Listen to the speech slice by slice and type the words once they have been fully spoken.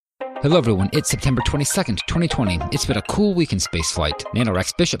Hello everyone, it's September 22nd, 2020. It's been a cool week in spaceflight.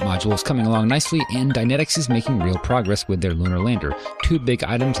 NanoRacks Bishop module is coming along nicely, and Dynetics is making real progress with their lunar lander. Two big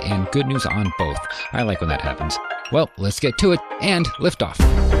items and good news on both. I like when that happens. Well, let's get to it, and liftoff.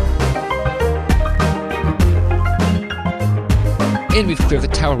 And we've cleared the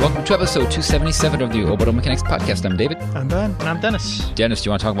tower. Welcome to episode 277 of the Orbital Mechanics Podcast. I'm David. I'm Ben. And I'm Dennis. Dennis, do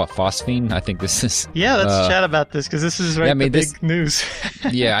you want to talk about phosphine? I think this is... Yeah, let's chat about this, because this is big news.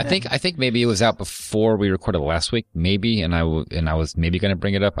 Yeah, I think maybe it was out before we recorded last week, maybe, and I was maybe going to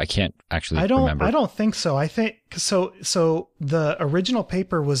bring it up. I can't actually remember. I don't think so. I think so the original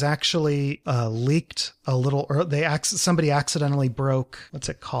paper was actually leaked a little early. Somebody accidentally broke, what's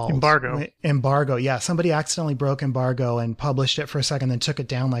it called? Embargo. Yeah, somebody accidentally broke embargo and published it for a second, then took it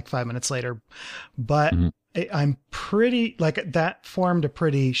down like 5 minutes later. But I'm pretty, like, that formed a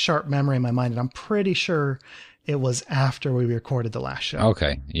pretty sharp memory in my mind, and I'm pretty sure it was after we recorded the last show.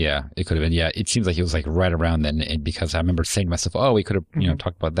 Okay. Yeah, it could have been. Yeah, it seems like it was like right around then, because I remember saying to myself, "Oh, we could have,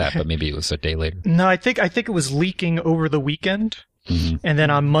 talked about that," but maybe it was a day later. No, I think it was leaking over the weekend. And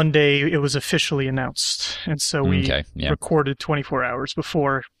then on Monday, it was officially announced. And so we recorded 24 hours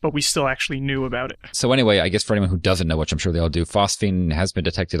before, but we still actually knew about it. So anyway, I guess for anyone who doesn't know, which I'm sure they all do, phosphine has been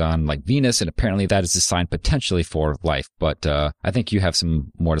detected on like Venus, and apparently that is a sign potentially for life. But I think you have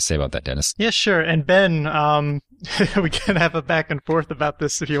some more to say about that, Dennis. Yeah, sure. And Ben, we can have a back and forth about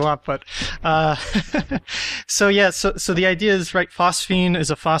this if you want, but so the idea is, right, phosphine is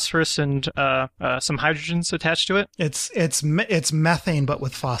a phosphorus and some hydrogens attached to it. It's methane, but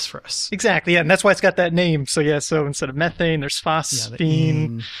with phosphorus. Exactly, yeah, and that's why it's got that name. So instead of methane, there's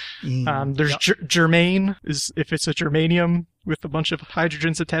phosphine. There's germane, is if it's a germanium with a bunch of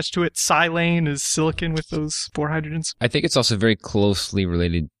hydrogens attached to it. Silane is silicon with those 4 hydrogens. I think it's also very closely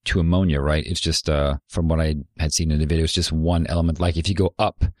related to ammonia, right? It's just, from what I had seen in the video, it's just one element. Like if you go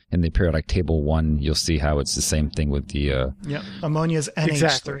up in the periodic table 1, you'll see how it's the same thing with the... Ammonia is NH3,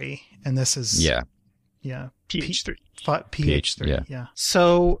 exactly. And this is... pH3. pH3, yeah.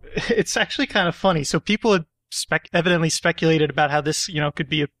 So it's actually kind of funny. So people had evidently speculated about how this, could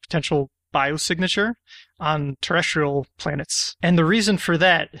be a potential biosignature on terrestrial planets. And the reason for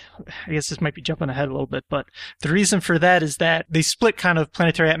that, I guess this might be jumping ahead a little bit, but the reason for that is that they split kind of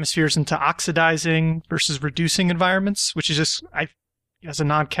planetary atmospheres into oxidizing versus reducing environments, which is just, as a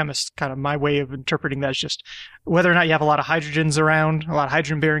non-chemist, kind of my way of interpreting that is just whether or not you have a lot of hydrogens around, a lot of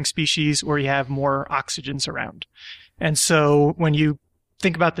hydrogen-bearing species, or you have more oxygens around. And so when you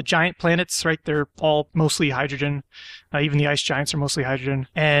think about the giant planets, right, they're all mostly hydrogen. Even the ice giants are mostly hydrogen.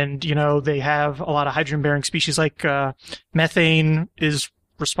 And, they have a lot of hydrogen-bearing species, like methane is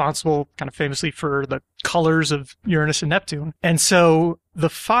responsible kind of famously for the colors of Uranus and Neptune. And so the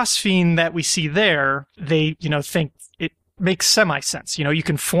phosphine that we see there, they, think it makes semi-sense. You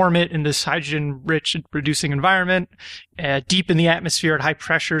can form it in this hydrogen-rich reducing environment, deep in the atmosphere at high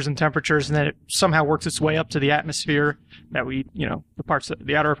pressures and temperatures, and then it somehow works its way up to the atmosphere that we,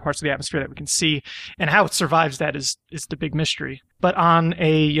 the outer parts of the atmosphere that we can see, and how it survives that is the big mystery. But on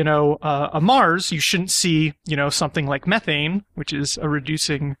a Mars, you shouldn't see, something like methane, which is a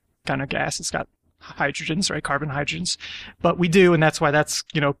reducing kind of gas. It's got hydrogens, right? Carbon hydrogens. But we do, and that's why that's,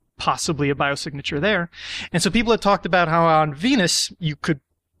 possibly a biosignature there. And so people have talked about how on Venus, you could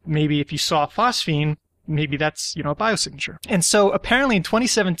maybe, if you saw phosphine, maybe that's, a biosignature. And so apparently in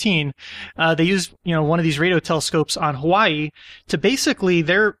 2017, they used, one of these radio telescopes on Hawaii to basically,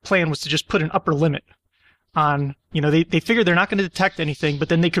 their plan was to just put an upper limit on, they figured they're not going to detect anything, but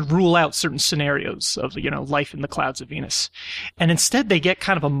then they could rule out certain scenarios of, life in the clouds of Venus. And instead they get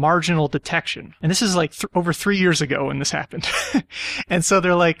kind of a marginal detection. And this is like over 3 years ago when this happened. And so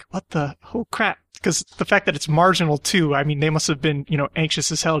they're like, what the whole crap? Because the fact that it's marginal too, I mean, they must have been,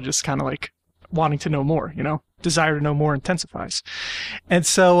 anxious as hell, just kind of like wanting to know more, desire to know more intensifies. And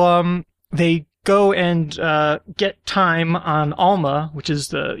so, they go and, get time on ALMA, which is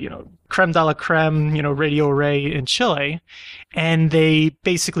the, creme de la creme, radio array in Chile, and they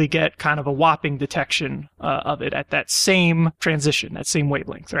basically get kind of a whopping detection of it at that same transition, that same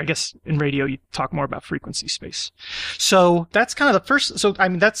wavelength. Or I guess in radio you talk more about frequency space. So that's kind of the first. So I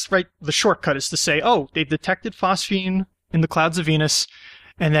mean that's right. The shortcut is to say, oh, they've detected phosphine in the clouds of Venus,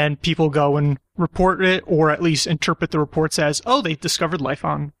 and then people go and report it, or at least interpret the reports as, oh, they discovered life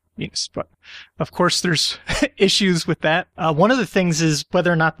on Venus. But of course there's issues with that. One of the things is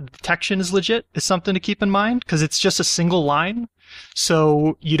whether or not the detection is legit is something to keep in mind, because it's just a single line.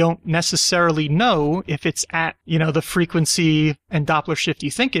 So you don't necessarily know if it's at, the frequency and Doppler shift you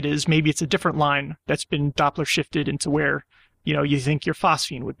think it is. Maybe it's a different line that's been Doppler shifted into where you think your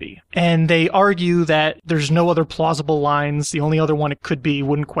phosphine would be. And they argue that there's no other plausible lines. The only other one it could be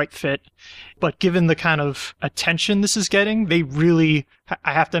wouldn't quite fit. But given the kind of attention this is getting, they really,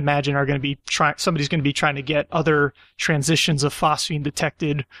 I have to imagine, are going to be somebody's going to be trying to get other transitions of phosphine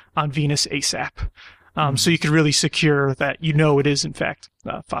detected on Venus ASAP. So you could really secure that it is in fact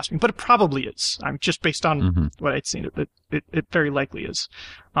phosphine, but it probably is. Just based on what I'd seen, it very likely is.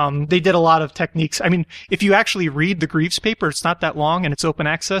 They did a lot of techniques. I mean, if you actually read the Greaves paper, it's not that long and it's open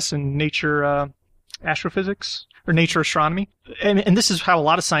access in Nature Astrophysics or Nature Astronomy. And this is how a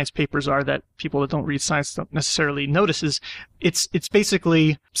lot of science papers are that people that don't read science don't necessarily notice. Is it's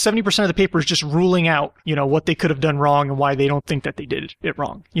basically 70% of the paper is just ruling out, what they could have done wrong and why they don't think that they did it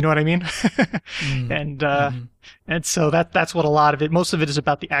wrong. You know what I mean? And so that's what a lot of it, most of it is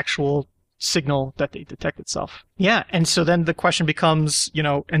about the actual signal that they detect itself. Yeah. And so then the question becomes,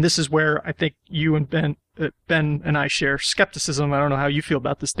 and this is where I think you and Ben and I share skepticism. I don't know how you feel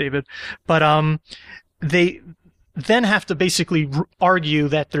about this, David, but, they then have to basically argue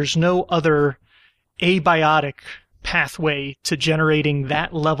that there's no other abiotic pathway to generating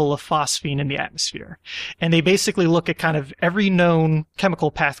that level of phosphine in the atmosphere. And they basically look at kind of every known chemical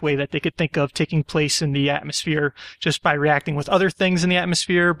pathway that they could think of taking place in the atmosphere just by reacting with other things in the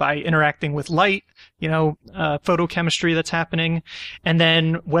atmosphere, by interacting with light, photochemistry that's happening, and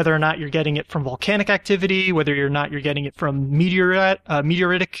then whether or not you're getting it from volcanic activity, whether or not you're getting it from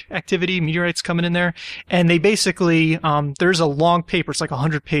meteoritic activity, meteorites coming in there. And they basically, there's a long paper, it's like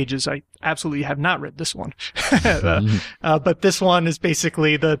 100 pages. I absolutely have not read this one. But this one is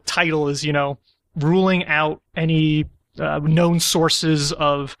basically, the title is, ruling out any known sources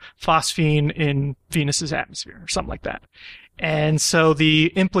of phosphine in Venus's atmosphere or something like that. And so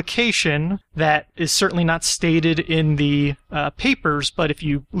the implication that is certainly not stated in the papers, but if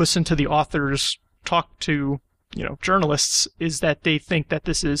you listen to the authors talk to, journalists, is that they think that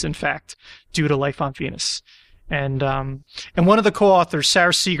this is in fact due to life on Venus. And one of the co-authors,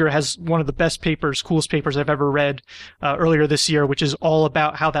 Sarah Seeger, has one of the best papers, coolest papers I've ever read earlier this year, which is all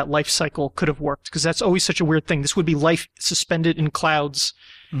about how that life cycle could have worked. Because that's always such a weird thing. This would be life suspended in clouds.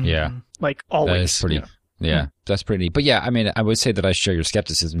 Yeah. Like always. That is pretty. Yeah, that's pretty neat. But yeah, I mean, I would say that I share your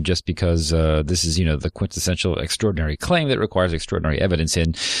skepticism just because this is, the quintessential extraordinary claim that requires extraordinary evidence.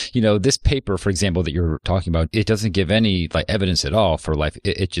 And, this paper, for example, that you're talking about, it doesn't give any evidence at all for life.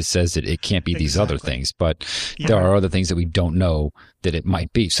 It just says that it can't be these other things. But there are other things that we don't know that it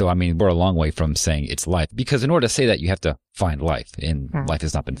might be. So, I mean, we're a long way from saying it's life, because in order to say that, you have to find life, and life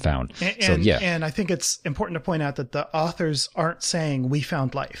has not been found. And I think it's important to point out that the authors aren't saying we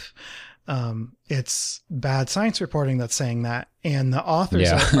found life. It's bad science reporting that's saying that. And the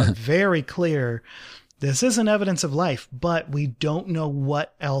authors are very clear. This isn't evidence of life, but we don't know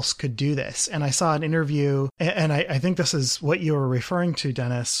what else could do this. And I saw an interview, and I think this is what you were referring to,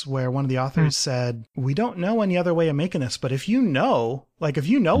 Dennis, where one of the authors said, we don't know any other way of making this, but if you know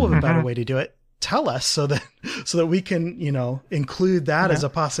of a better way to do it, tell us so that we can, include that as a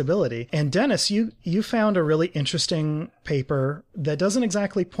possibility. And Dennis, you found a really interesting paper that doesn't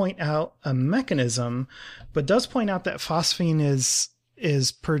exactly point out a mechanism, but does point out that phosphine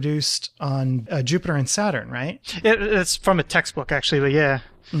is produced on Jupiter and Saturn, right? It's from a textbook, actually, but yeah.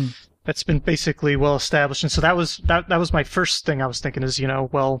 That's been basically well established. And so that was my first thing I was thinking is,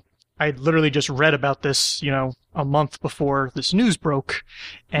 I literally just read about this, a month before this news broke.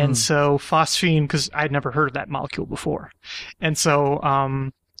 And so phosphine, because I'd never heard of that molecule before. And so,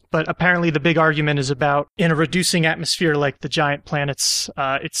 but apparently the big argument is about in a reducing atmosphere like the giant planets,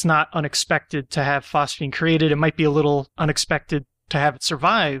 it's not unexpected to have phosphine created. It might be a little unexpected to have it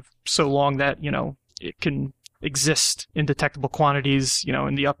survive so long that, it can exist in detectable quantities,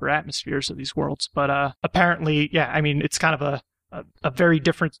 in the upper atmospheres of these worlds. But apparently, it's kind of a very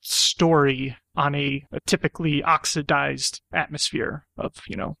different story on a typically oxidized atmosphere of,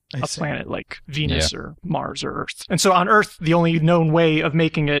 a planet like Venus or Mars or Earth. And so on Earth, the only known way of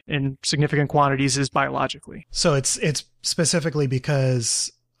making it in significant quantities is biologically. So it's specifically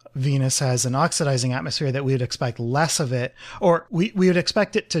because Venus has an oxidizing atmosphere that we would expect less of it, or we would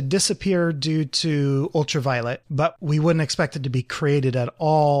expect it to disappear due to ultraviolet, but we wouldn't expect it to be created at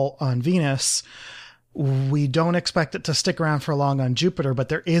all on Venus. We don't expect it to stick around for long on Jupiter, but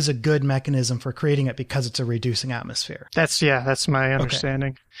there is a good mechanism for creating it because it's a reducing atmosphere. That's my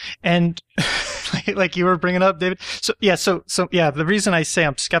understanding. Okay. And like you were bringing up, David. So the reason I say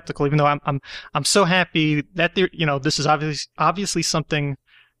I'm skeptical, even though I'm so happy that this is obviously something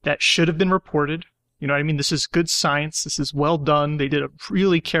that should have been reported You know what I mean? This is good science. This is well done. They did a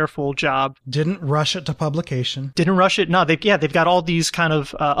really careful job. Didn't rush it to publication. Didn't rush it. No, they've got all these kind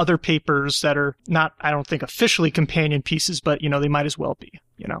of other papers that are not, I don't think, officially companion pieces, but, you know, they might as well be,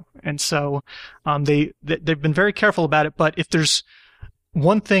 you know. And so they've been very careful about it. But if there's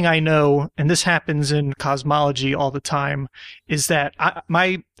one thing I know, and this happens in cosmology all the time, is that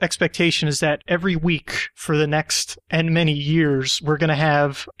my expectation is that every week for the next and many years, we're going to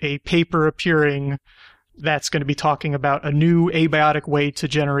have a paper appearing that's going to be talking about a new abiotic way to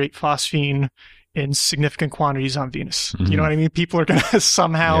generate phosphine in significant quantities on Venus. Mm-hmm. You know what I mean? People are going to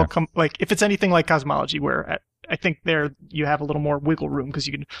somehow come, like, if it's anything like cosmology, where I think there you have a little more wiggle room because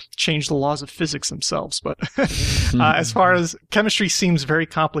you can change the laws of physics themselves. But as far as chemistry seems very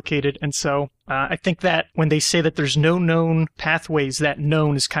complicated. And so I think that when they say that there's no known pathways, that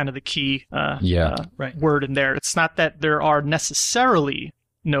known is kind of the key word in there. It's not that there are necessarily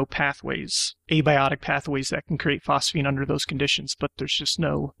no pathways, abiotic pathways that can create phosphine under those conditions, but there's just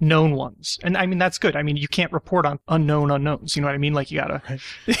no known ones. And I mean, that's good. I mean, you can't report on unknown unknowns. You know what I mean? Like, you gotta,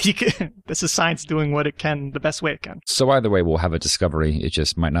 this is science doing what it can, the best way it can. So either way, we'll have a discovery. It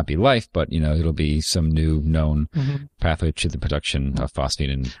just might not be life, but, you know, it'll be some new known pathway to the production of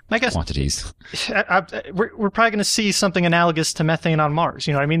phosphine in quantities. We're probably going to see something analogous to methane on Mars.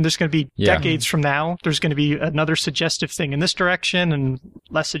 You know what I mean? There's going to be decades from now, there's going to be another suggestive thing in this direction and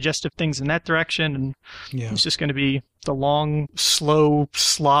less suggestive things in that direction, and it's just going to be the long, slow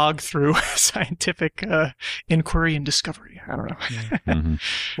slog through scientific inquiry and discovery. I don't know.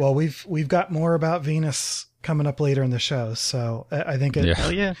 Well, we've got more about Venus coming up later in the show, so I think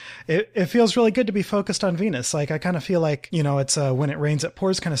it feels really good to be focused on Venus. Like, I kind of feel like, you know, it's a when it rains it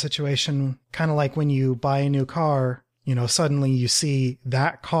pours kind of situation, kind of like when you buy a new car, you know, suddenly you see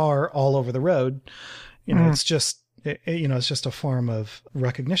that car all over the road. You know, it's just it's just a form of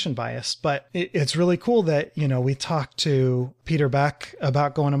recognition bias. But it's really cool that, you know, we talked to Peter Beck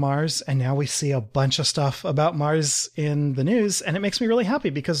about going to Mars, and now we see a bunch of stuff about Mars in the news, and it makes me really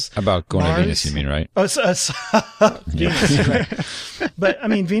happy because about going to Venus, you mean, right? Oh, Venus, right? But I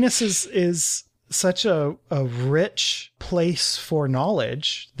mean, Venus is such a rich place for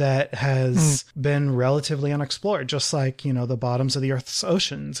knowledge that has been relatively unexplored, just like, you know, the bottoms of the Earth's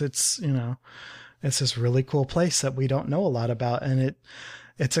oceans. It's, you know, it's this really cool place that we don't know a lot about. And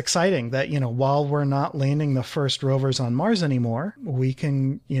it's exciting that, you know, while we're not landing the first rovers on Mars anymore, we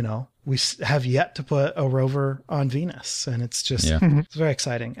can, you know, we have yet to put a rover on Venus. And it's just, it's very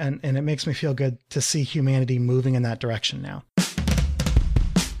exciting. And it makes me feel good to see humanity moving in that direction now.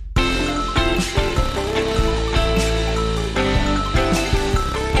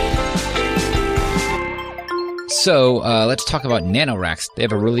 So let's talk about NanoRacks. They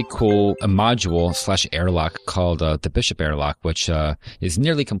have a really cool module / airlock called the Bishop airlock, which is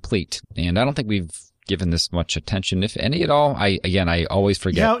nearly complete. And I don't think we've given this much attention, if any at all. I always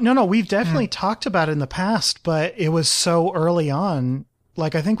forget. Yeah, no, we've definitely talked about it in the past, but it was so early on.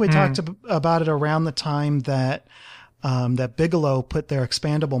 Like, I think we talked about it around the time that that Bigelow put their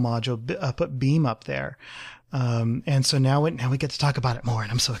expandable module, put Beam up there. And so now we get to talk about it more,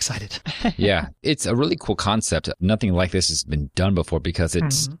 and I'm so excited. Yeah, it's a really cool concept. Nothing like this has been done before because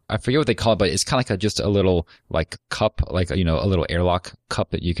it's, I forget what they call it, but it's kind of like just a little like cup, like, you know, a little airlock cup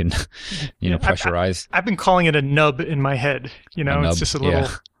that you can, you know, pressurize. I've been calling it a nub in my head. You know, it's just a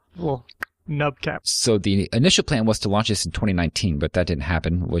little nub cap. So the initial plan was to launch this in 2019, but that didn't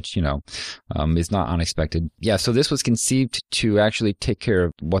happen, which, you know, is not unexpected. Yeah, so this was conceived to actually take care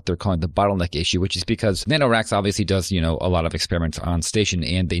of what they're calling the bottleneck issue, which is because NanoRacks obviously does, you know, a lot of experiments on station,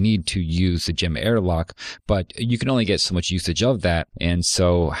 and they need to use the GEM airlock, but you can only get so much usage of that. And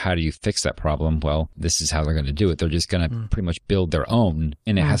so how do you fix that problem? Well, this is how they're going to do it. They're just going to pretty much build their own,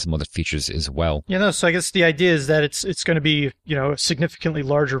 and it has some other features as well. Yeah, no, so I guess the idea is that it's going to be, you know, a significantly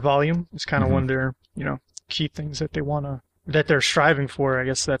larger volume. It's kind of one of their, you know, key things that they're striving for. I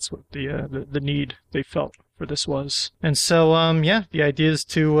guess that's what the need they felt for this was. And so, the idea is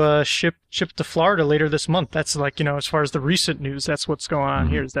to ship to Florida later this month. That's like, you know, as far as the recent news, that's what's going on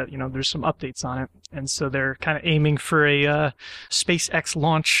here, is that, you know, there's some updates on it. And so they're kind of aiming for a SpaceX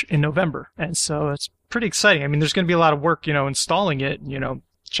launch in November. And so it's pretty exciting. I mean, there's going to be a lot of work, you know, installing it, you know,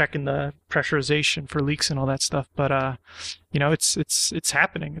 checking the pressurization for leaks and all that stuff. But, you know, it's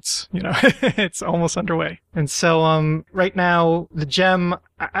happening. It's, you know, it's almost underway. And so, right now, the GEM,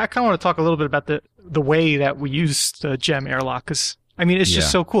 I kind of want to talk a little bit about the way that we use the GEM airlock, because, I mean, it's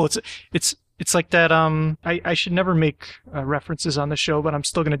just so cool. It's like that, I should never make references on the show, but I'm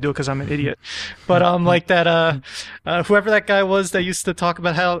still going to do it because I'm an idiot. But like that, whoever that guy was that used to talk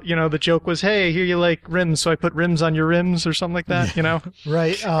about how, you know, the joke was, hey, I hear you like rims, so I put rims on your rims or something like that, you know?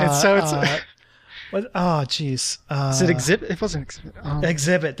 Right. And so it's... Oh, geez. Is it Exhibit? It wasn't Exhibit.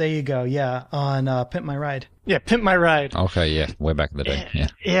 Exhibit. There you go. Yeah, on Pimp My Ride. Yeah, Pimp My Ride. Okay, yeah, way back in the day. Yeah.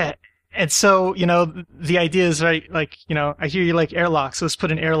 Yeah. And so, the idea is, right, like, I hear you like airlocks, so let's put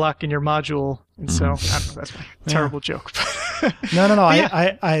an airlock in your module. And so, I don't know, that's a terrible joke. No.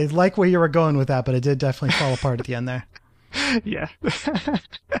 Yeah. I like where you were going with that, but it did definitely fall apart at the end there. Yeah.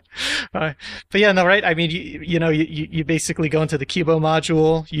 But yeah, no, right? I mean, you basically go into the Kibo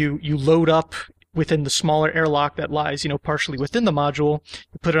module, you load up within the smaller airlock that lies, partially within the module.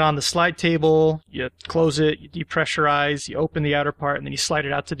 You put it on the slide table, you close it, you depressurize, you open the outer part, and then you slide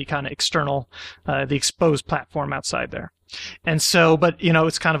it out to the kind of external, the exposed platform outside there. And so, but,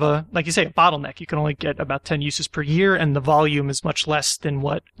 it's kind of like you say, a bottleneck. You can only get about 10 uses per year, and the volume is much less than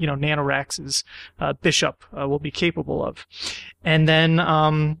what, NanoRacks's Bishop will be capable of. And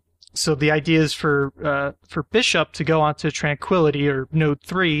then, so the idea is for Bishop to go onto Tranquility or Node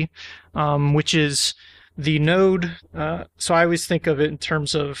 3, which is the node. So I always think of it in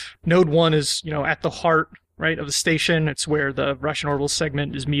terms of Node 1 is, at the heart, right, of the station. It's where the Russian orbital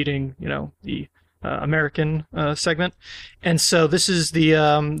segment is meeting, the American segment. And so this is the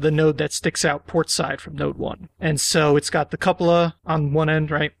node that sticks out port side from Node 1. And so it's got the cupola on one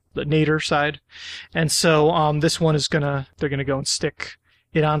end, right, the nadir side. And so this one is they're gonna go and stick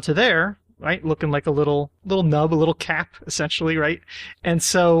it onto there, right? Looking like a little nub, a little cap, essentially, right? And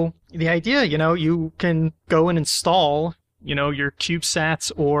so the idea, you can go and install, your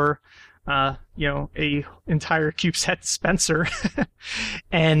CubeSats or, a entire CubeSat dispenser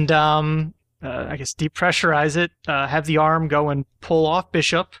and, I guess depressurize it, have the arm go and pull off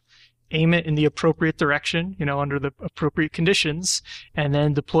Bishop, aim it in the appropriate direction, under the appropriate conditions, and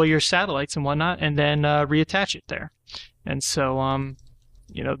then deploy your satellites and whatnot, and then reattach it there. And so,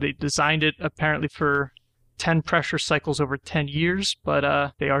 they designed it apparently for 10 pressure cycles over 10 years,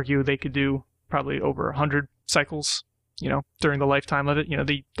 but they argue they could do probably over 100 cycles, during the lifetime of it.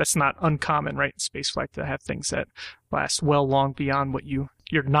 That's not uncommon, right, in spaceflight to have things that last well long beyond what your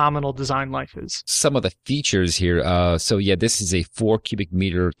nominal design life is. Some of the features here. So yeah, this is a 4 cubic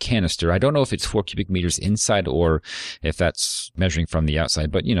meter canister. I don't know if it's 4 cubic meters inside or if that's measuring from the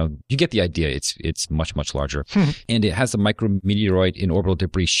outside, but you get the idea. It's much, much larger. And it has a micrometeoroid in orbital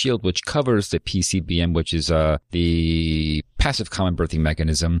debris shield, which covers the PCBM, which is the passive common berthing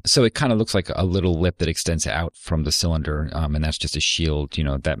mechanism. So it kind of looks like a little lip that extends out from the cylinder. And that's just a shield,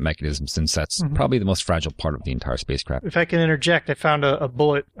 that mechanism, since that's probably the most fragile part of the entire spacecraft. If I can interject, I found a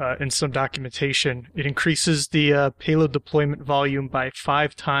bullet in some documentation. It increases the payload deployment volume by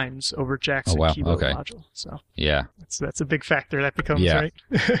 5 times over Jackson Kibo module. So yeah, that's a big factor that becomes, right?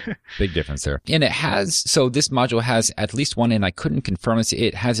 Big difference there. And this module has at least one, and I couldn't confirm this,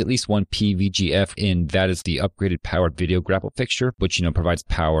 it has at least one PVGF, and that is the upgraded powered video grapple fixture, which, provides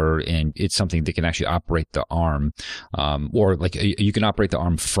power, and it's something that can actually operate the arm, or like you can operate the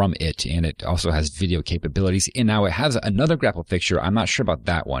arm from it, and it also has video capabilities. And now it has another grapple fixture. I'm not sure about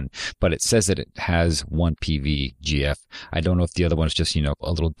that one, but it says that it has one PVGF. I don't know if the other one is just, a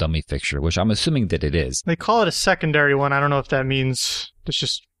little dummy fixture, which I'm assuming that it is. They call it a secondary one. I don't know if that means it's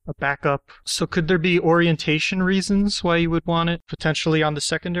just a backup. So could there be orientation reasons why you would want it potentially on the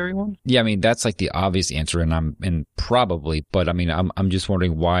secondary one? Yeah, I mean, that's like the obvious answer, and probably, but I mean, I'm just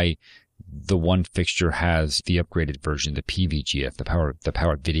wondering why the one fixture has the upgraded version, the PVGF, the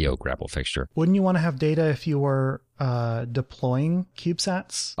powered video grapple fixture. Wouldn't you want to have data if you were deploying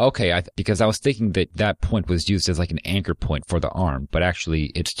CubeSats? Okay, because I was thinking that point was used as like an anchor point for the arm, but actually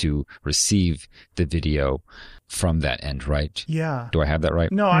it's to receive the video from that end, right? Yeah. Do I have that right?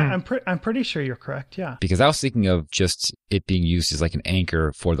 No, I'm pretty sure you're correct. Yeah. Because I was thinking of just it being used as like an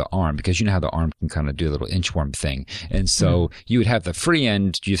anchor for the arm, because you know how the arm can kind of do a little inchworm thing, and so you would have the free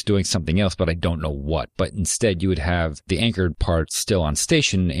end just doing something else, but I don't know what. But instead, you would have the anchored part still on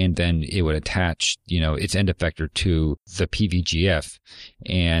station, and then it would attach, its end effector to the PVGF.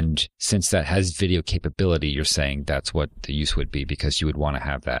 And since that has video capability, you're saying that's what the use would be, because you would want to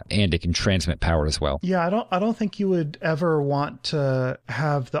have that, and it can transmit power as well. Yeah, I don't think you would ever want to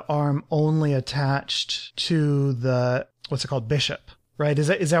have the arm only attached to the, what's it called, Bishop, right? Is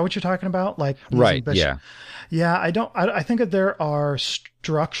that what you're talking about? Like, right? Bishop? Yeah. I think that there are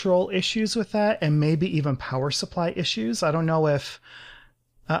structural issues with that, and maybe even power supply issues. I don't know if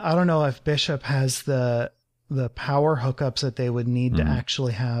Bishop has the power hookups that they would need to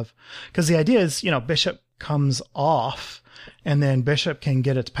actually have, because the idea is, Bishop comes off and then Bishop can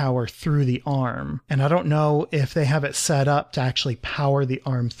get its power through the arm. And I don't know if they have it set up to actually power the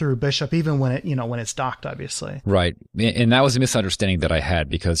arm through Bishop, even when when it's docked, obviously. Right. And that was a misunderstanding that I had,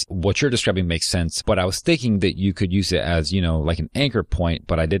 because what you're describing makes sense. But I was thinking that you could use it as, like an anchor point,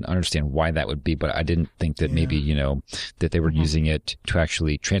 but I didn't understand why that would be. But I didn't think that maybe, that they were using it to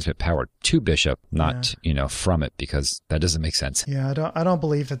actually transmit power to Bishop, not, from it, because that doesn't make sense. Yeah, I don't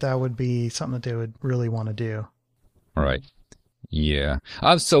believe that would be something that they would really want to do. All right. Yeah.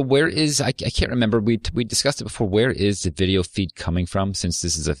 So where is, I can't remember, we discussed it before, where is the video feed coming from, since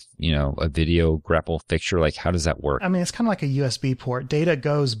this is a video grapple fixture? Like, how does that work? I mean, it's kind of like a USB port. Data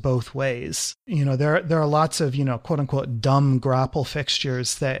goes both ways. There are lots of, quote unquote, dumb grapple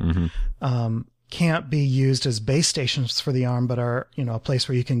fixtures that, can't be used as base stations for the arm, but are, a place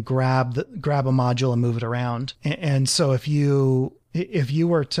where you can grab a module and move it around. And so if you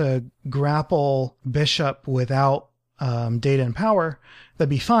were to grapple Bishop without data and power, that'd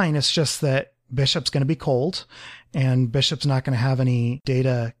be fine. It's just that Bishop's going to be cold, and Bishop's not going to have any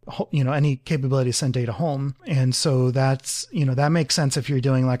data, any capability to send data home. And so that's, that makes sense if you're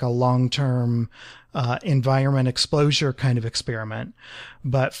doing like a long-term environment exposure kind of experiment.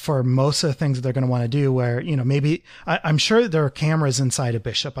 But for most of the things that they're going to want to do, where, maybe I'm sure there are cameras inside a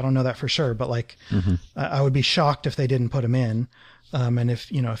Bishop. I don't know that for sure, but like, I would be shocked if they didn't put them in. And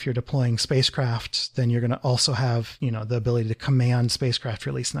if you're deploying spacecraft, then you're going to also have, the ability to command spacecraft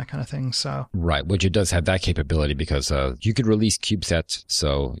release and that kind of thing. So, right. Which it does have that capability, because, you could release CubeSats.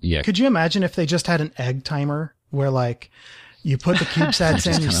 So yeah. Could you imagine if they just had an egg timer where like you put the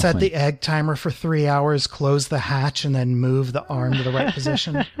CubeSats in, you set the egg timer for 3 hours, close the hatch, and then move the arm to the right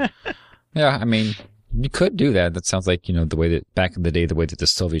position? Yeah. I mean, you could do that. That sounds like, the way that back in the day, the way that the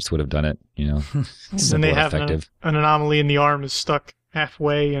Soviets would have done it, And they have an anomaly in the arm is stuck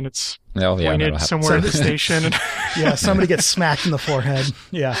halfway, and it's pointed somewhere at the station. Yeah, somebody gets smacked in the forehead.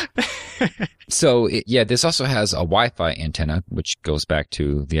 Yeah. So, this also has a Wi-Fi antenna, which goes back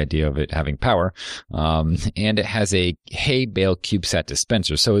to the idea of it having power. And it has a hay bale CubeSat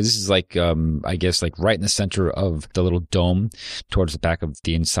dispenser. So this is like, I guess, like right in the center of the little dome towards the back of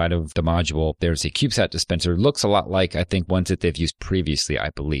the inside of the module. There's a CubeSat dispenser. It looks a lot like, I think, ones that they've used previously,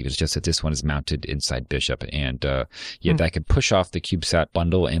 I believe. It's just that this one is mounted inside Bishop. And, that can push off the CubeSat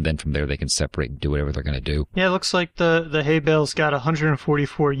bundle, and then from there they can separate and do whatever they're going to do. Yeah, it looks like the hay bale's got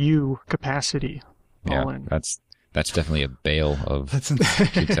 144U capacity. Yeah, that's definitely a bale of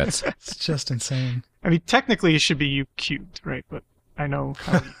CubeSats. It's just insane. I mean, technically it should be U cubed, right? But I know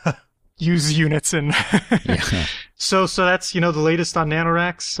how to use units, and so that's the latest on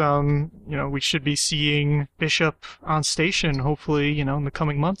NanoRacks. We should be seeing Bishop on station, hopefully, in the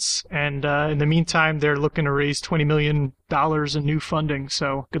coming months. And in the meantime, they're looking to raise $20 million in new funding.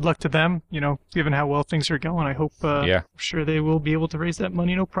 So good luck to them. Given how well things are going, I hope. I'm sure they will be able to raise that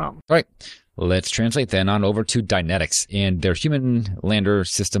money, no problem. All right. Let's translate then on over to Dynetics and their human lander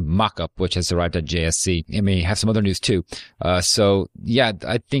system mock-up, which has arrived at JSC. And we have some other news too. I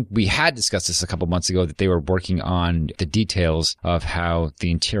think we had discussed this a couple months ago, that they were working on the details of how the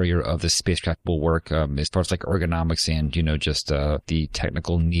interior of the spacecraft will work, as far as like ergonomics and, just the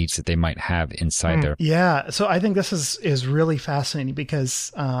technical needs that they might have inside there. Yeah. So I think this is really fascinating,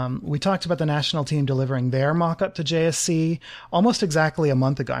 because we talked about the national team delivering their mock-up to JSC almost exactly a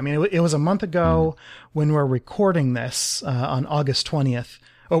month ago. I mean, it was a month ago when we're recording this on August 20th.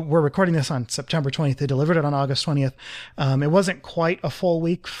 Oh, we're recording this on September 20th. They delivered it on August 20th. It wasn't quite a full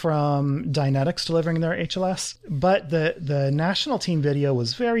week from Dynetics delivering their HLS, but the national team video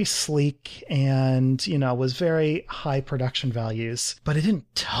was very sleek and, was very high production values, but it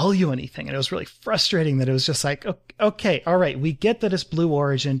didn't tell you anything. And it was really frustrating that it was just like, okay, all right, we get that it's Blue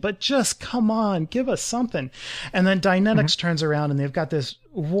Origin, but just come on, give us something. And then Dynetics turns around and they've got this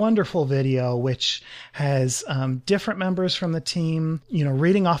wonderful video, which has different members from the team,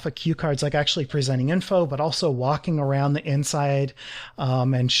 reading off of cue cards, like actually presenting info, but also walking around the inside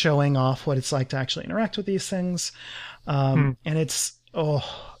and showing off what it's like to actually interact with these things. And it's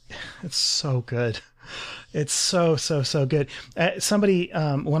so good. It's so good. Somebody,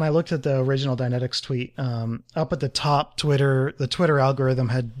 when I looked at the original Dynetics tweet, up at the top, the Twitter algorithm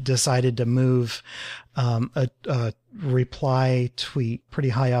had decided to move a reply tweet pretty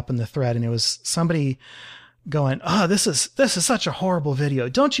high up in the thread, and it was somebody going, this is such a horrible video.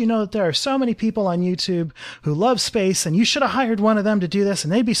 Don't you know that there are so many people on YouTube who love space, and you should have hired one of them to do this,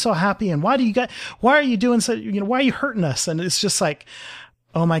 and they'd be so happy. And why are you doing so? Why are you hurting us? And it's just like,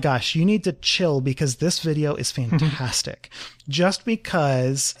 oh my gosh, you need to chill, because this video is fantastic. Just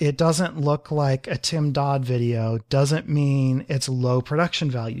because it doesn't look like a Tim Dodd video doesn't mean it's low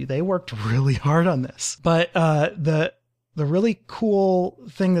production value. They worked really hard on this. But the really cool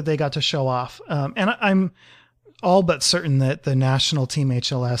thing that they got to show off, and I'm all but certain that the National Team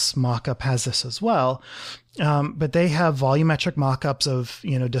HLS mockup has this as well. But they have volumetric mockups of,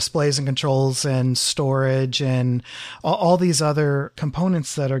 displays and controls and storage and all these other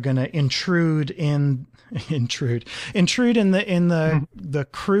components that are going to intrude in the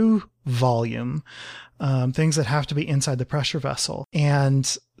crew volume, things that have to be inside the pressure vessel.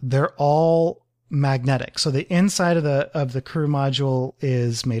 And they're all magnetic. So the inside of the crew module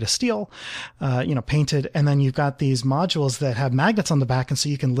is made of steel, painted. And then you've got these modules that have magnets on the back. And so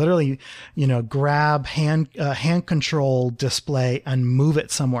you can literally, grab hand control display and move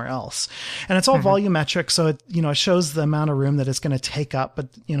it somewhere else. And it's all volumetric. So it shows the amount of room that it's going to take up, but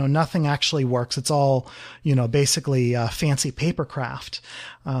nothing actually works. It's all, basically fancy papercraft.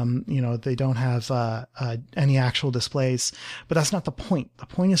 They don't have any actual displays, but that's not the point. The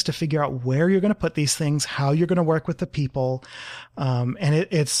point is to figure out where you're going to put these things, how you're going to work with the people. And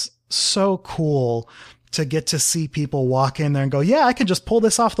it's so cool to get to see people walk in there and go, yeah, I can just pull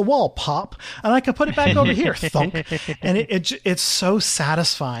this off the wall, pop, and I can put it back over here, thunk. And it's so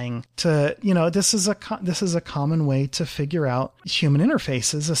satisfying to, this is a common way to figure out human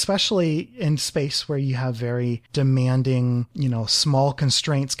interfaces, especially in space where you have very demanding, small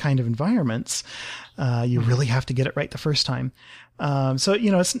constraints kind of environments. You really have to get it right the first time. So,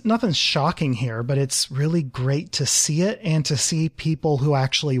 it's nothing shocking here, but it's really great to see it and to see people who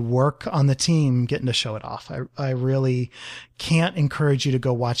actually work on the team getting to show it off. I really can't encourage you to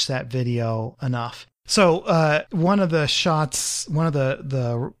go watch that video enough. So, one of the CG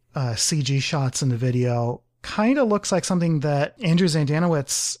shots in the video kind of looks like something that Andrew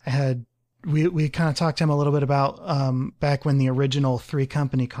Zandanowitz had. We kind of talked to him a little bit about, back when the original 3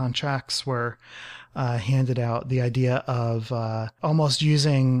 company contracts were handed out, the idea of almost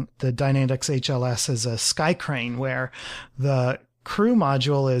using the Dynetics HLS as a sky crane, where the crew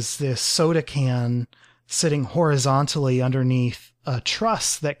module is this soda can sitting horizontally underneath a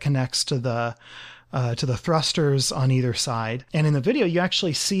truss that connects to the thrusters on either side. And in the video, you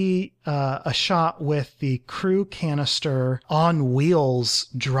actually see a shot with the crew canister on wheels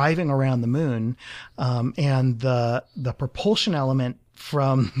driving around the moon, and the propulsion element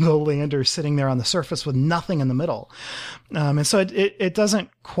from the lander sitting there on the surface with nothing in the middle. And so it doesn't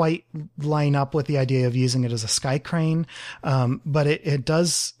quite line up with the idea of using it as a sky crane. But it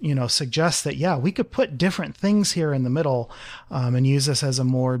does, suggest that, yeah, we could put different things here in the middle, and use this as a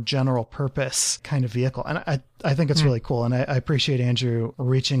more general purpose kind of vehicle. And I think it's really cool. And I appreciate Andrew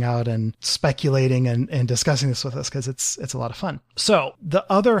reaching out and speculating and discussing this with us, because it's a lot of fun. So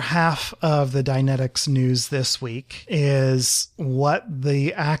the other half of the Dynetics news this week is what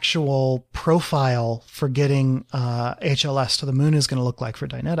the actual profile for getting HLS to the moon is going to look like for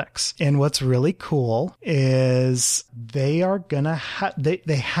Dynetics. And what's really cool is they are going to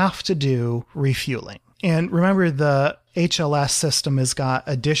they have to do refueling. And remember, the HLS system has got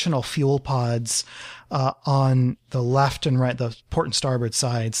additional fuel pods on the left and right, the port and starboard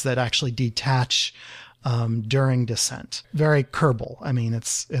sides, that actually detach during descent. Very Kerbal. I mean,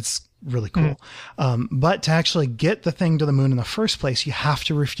 it's really cool. But to actually get the thing to the moon in the first place, you have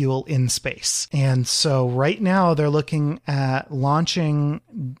to refuel in space. And so right now they're looking at launching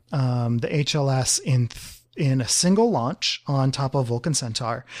the HLS in a single launch on top of Vulcan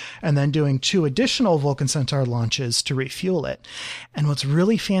Centaur, and then doing 2 additional Vulcan Centaur launches to refuel it. And what's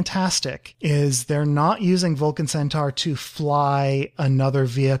really fantastic is they're not using Vulcan Centaur to fly another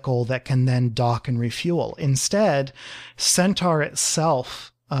vehicle that can then dock and refuel. Instead, Centaur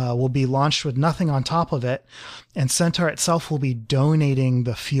itself will be launched with nothing on top of it, and Centaur itself will be donating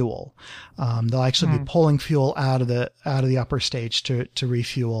the fuel. They'll actually be pulling fuel out of the upper stage to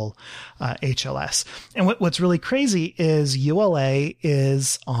refuel HLS. And what's really crazy is ULA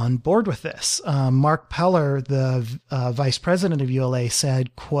is on board with this. Mark Peller, the vice president of ULA,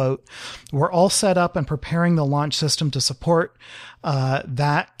 said, quote, "We're all set up and preparing the launch system to support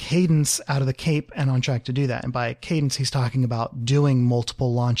that cadence out of the Cape, and on track to do that." And by cadence, he's talking about doing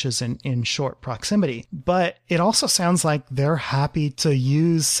multiple launches in short proximity. But it also sounds like they're happy to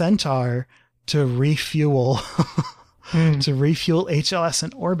use Centaur to refuel HLS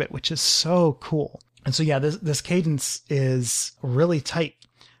in orbit, which is so cool. And so, yeah, this cadence is really tight.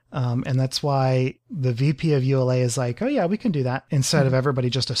 And that's why the VP of ULA is like, oh yeah, we can do that, instead of everybody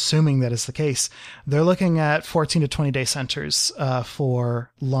just assuming that is the case. They're looking at 14 to 20 day centers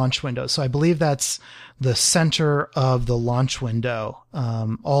for launch windows. So I believe that's the center of the launch window.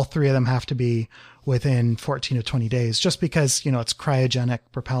 All 3 of them have to be within 14 to 20 days, just because, it's cryogenic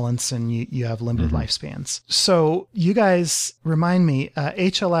propellants and you have limited lifespans. So you guys remind me,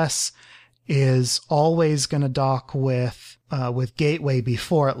 HLS is always going to dock with Gateway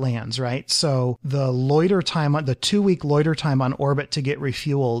before it lands, right? So the loiter time, the 2-week loiter time on orbit to get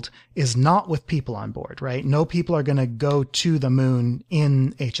refueled is not with people on board, right? No people are going to go to the moon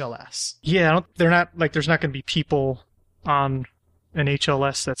in HLS. Yeah, they're not like there's not going to be people on an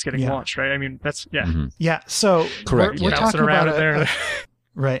HLS that's getting launched, right? I mean, that's Yeah, so correct. We're talking about it.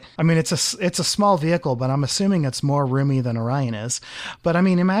 Right. I mean, it's a small vehicle, but I'm assuming it's more roomy than Orion is. But I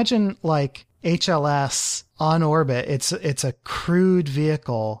mean, imagine like HLS on orbit. It's a crewed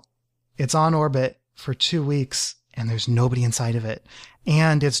vehicle. It's on orbit for 2 weeks and there's nobody inside of it.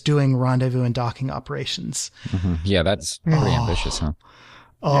 And it's doing rendezvous and docking operations. Mm-hmm. Yeah, that's pretty ambitious, huh?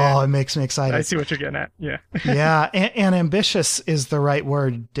 Oh, It makes me excited. I see what you're getting at. Yeah. Yeah. And ambitious is the right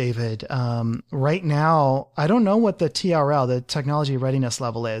word, David. Right now, I don't know what the TRL, the technology readiness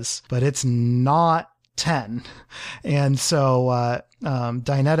level is, but it's not 10. And so,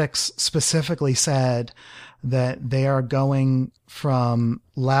 Dynetics specifically said that they are going from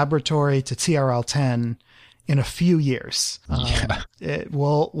laboratory to TRL 10 in a few years.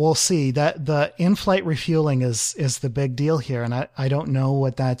 We'll see. That the in-flight refueling is the big deal here, and I don't know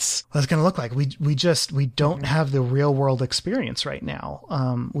what that's going to look like. We don't have the real world experience right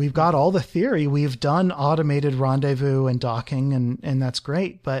now. We've got all the theory. We've done automated rendezvous and docking, and that's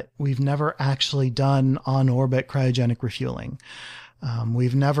great, but we've never actually done on-orbit cryogenic refueling.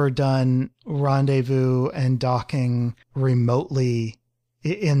 We've never done rendezvous and docking remotely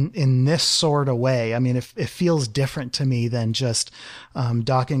in this sort of way. I mean, it feels different to me than just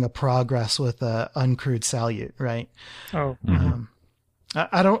docking a Progress with a uncrewed Salyut, right? Oh.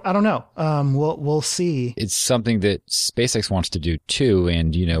 I don't know. We'll see. It's something that SpaceX wants to do too.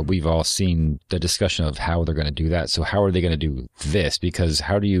 And, we've all seen the discussion of how they're going to do that. So how are they going to do this? Because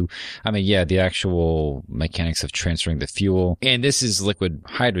the actual mechanics of transferring the fuel, and this is liquid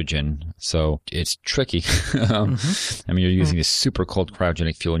hydrogen. So it's tricky. You're using this super cold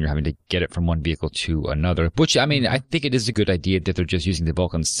cryogenic fuel and you're having to get it from one vehicle to another, which, I think it is a good idea that they're just using the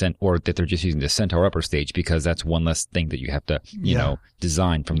Vulcan or that they're just using the Centaur upper stage, because that's one less thing that you have to,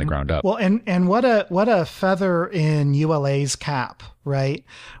 design from the ground up. Well, and what a feather in ULA's cap, right?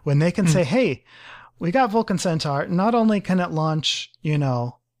 When they can say, hey, we got Vulcan Centaur. Not only can it launch,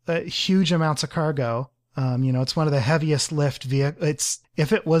 huge amounts of cargo, it's one of the heaviest lift vehicles.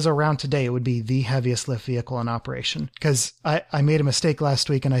 If it was around today, it would be the heaviest lift vehicle in operation. Because I made a mistake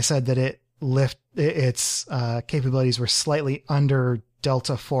last week and I said that its capabilities were slightly under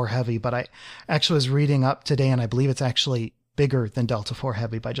Delta IV Heavy, but I actually was reading up today and I believe it's actually bigger than Delta IV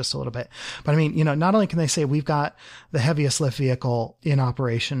Heavy by just a little bit. But I mean, not only can they say we've got the heaviest lift vehicle in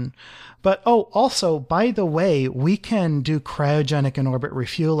operation, but also, by the way, we can do cryogenic in orbit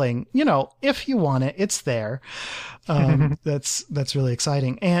refueling. If you want it, it's there. That's really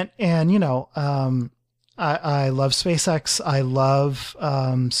exciting. And I love SpaceX. I love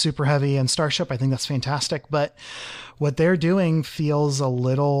Super Heavy and Starship. I think that's fantastic. But what they're doing feels a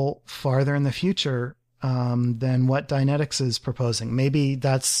little farther in the future than what Dynetics is proposing. Maybe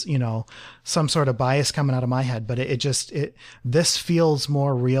that's, some sort of bias coming out of my head, but this feels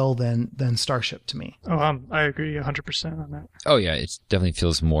more real than Starship to me. Oh, I agree 100% on that. Oh yeah, it definitely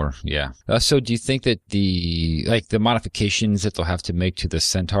feels more. Yeah. So do you think that the modifications that they'll have to make to the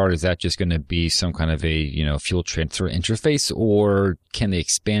Centaur, is that just going to be some kind of a, fuel transfer interface, or can they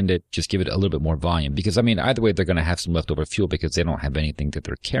expand it, just give it a little bit more volume? Because either way, they're going to have some leftover fuel because they don't have anything that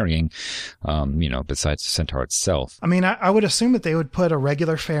they're carrying, besides the Centaur itself. I would assume that they would put a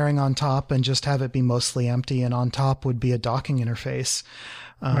regular fairing on top and just have it be mostly empty, and on top would be a docking interface.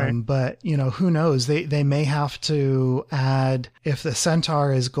 Right. But, who knows? They may have to add, if the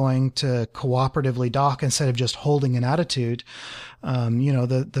Centaur is going to cooperatively dock instead of just holding an attitude,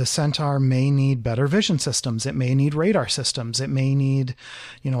 the Centaur may need better vision systems. It may need radar systems. It may need,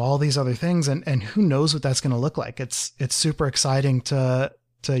 all these other things. And who knows what that's going to look like? It's super exciting to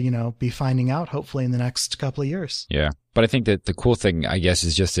be finding out hopefully in the next couple of years. Yeah. But I think that the cool thing, I guess,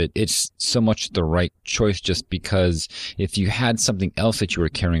 is just that it's so much the right choice, just because if you had something else that you were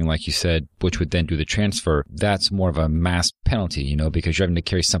carrying, like you said, which would then do the transfer, that's more of a mass penalty, because you're having to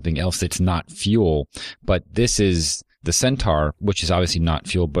carry something else that's not fuel. But this is the Centaur, which is obviously not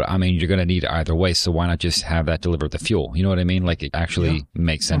fuel, but you're going to need it either way. So why not just have that deliver the fuel? You know what I mean? Like, it actually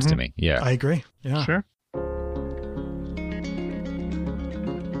makes sense to me. Yeah. I agree. Yeah. Sure.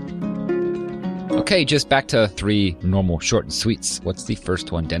 Okay, just back to 3 normal short and sweets. What's the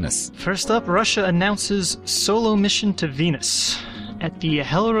first one, Dennis? First up, Russia announces solo mission to Venus. At the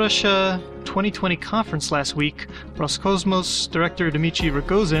HelRussia 2020 conference last week, Roscosmos Director Dmitry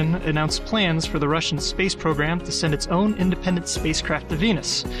Rogozin announced plans for the Russian space program to send its own independent spacecraft to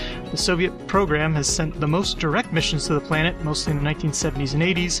Venus. The Soviet program has sent the most direct missions to the planet, mostly in the 1970s and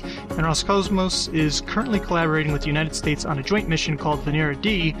 80s, and Roscosmos is currently collaborating with the United States on a joint mission called Venera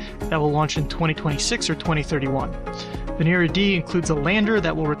D that will launch in 2026 or 2031. Venera D includes a lander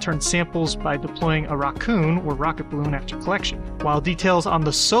that will return samples by deploying a Raccoon, or rocket balloon, after collection. While details on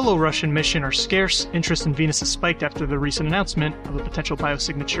the solo Russian mission are scarce, interest in Venus has spiked after the recent announcement of a potential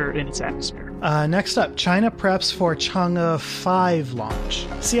biosignature in its atmosphere. Next up, China preps for Chang'e 5 launch.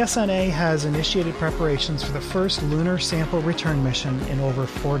 CSNA has initiated preparations for the first lunar sample return mission in over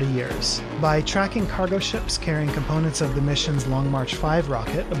 40 years. By tracking cargo ships carrying components of the mission's Long March 5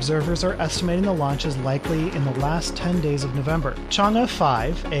 rocket, observers are estimating the launch is likely in the last 10 days of November. Chang'e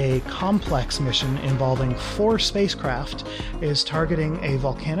 5, a complex mission involving 4 spacecraft, is targeting a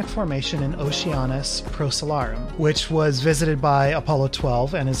volcanic formation in Oceanus Procellarum, which was visited by Apollo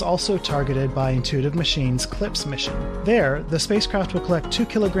 12 and is also targeted by Intuitive Machines' CLIPS mission. There, the spacecraft will collect 2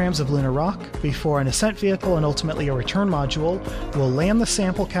 kilograms of lunar rock before an ascent vehicle and ultimately a return module will land the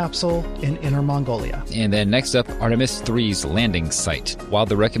sample capsule in Inner Mongolia. And then next up, Artemis 3's landing site. While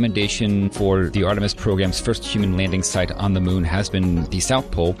the recommendation for the Artemis program's first human landing site on the moon has been the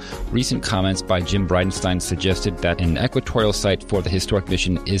South Pole, recent comments by Jim Bridenstine suggested that an equatorial site for the historic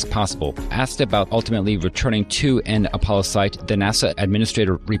mission is possible. Asked about ultimately returning to an Apollo site, the NASA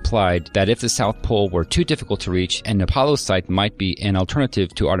administrator replied that if the South Pole were too difficult to reach, an Apollo site might be an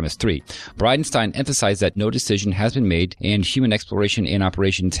alternative to Artemis 3. Bridenstine emphasized that no decision has been made, and Human Exploration and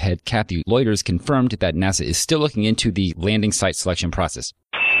Operations head Kathy Loiters confirmed that NASA is still looking into the landing site selection process.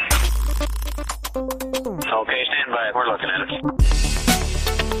 Okay, stand by. We're looking at it.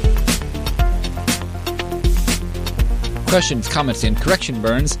 Questions, comments, and correction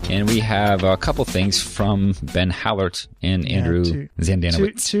burns, and we have a couple things from Ben Hallert and Andrew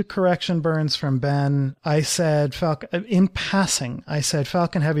Zandanowicz. Two correction burns from Ben. I said in passing, I said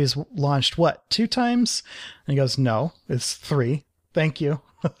Falcon Heavy is launched, 2 times? And he goes, no, it's 3. Thank you.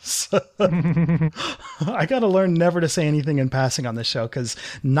 So, I got to learn never to say anything in passing on this show, because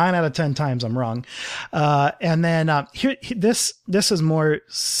 9 out of 10 times I'm wrong. And then this is more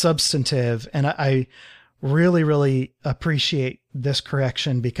substantive, and I really, really appreciate this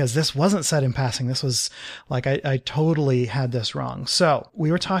correction, because this wasn't said in passing. This was like, I totally had this wrong. So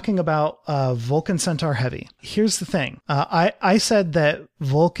we were talking about Vulcan Centaur Heavy. Here's the thing. I said that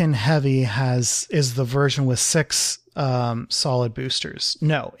Vulcan Heavy is the version with 6 solid boosters.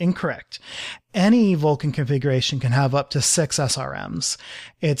 No, incorrect. Any Vulcan configuration can have up to 6 SRMs.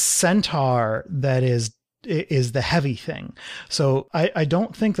 It's Centaur that is the heavy thing. So I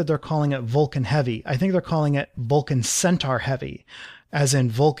don't think that they're calling it Vulcan Heavy. I think they're calling it Vulcan Centaur Heavy, as in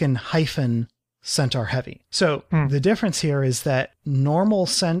Vulcan Centaur Heavy. So the difference here is that the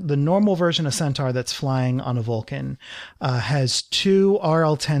normal version of Centaur that's flying on a Vulcan has 2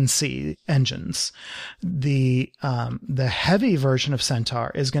 RL-10C engines. The heavy version of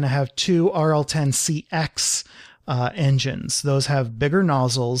Centaur is going to have 2 RL-10CX engines. Those have bigger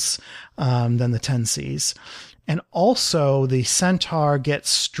nozzles than the 10Cs. And also the Centaur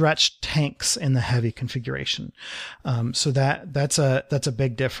gets stretched tanks in the heavy configuration. So that's a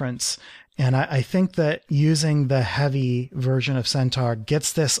big difference. And I think that using the heavy version of Centaur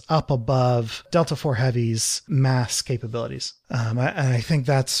gets this up above Delta IV Heavy's mass capabilities. I think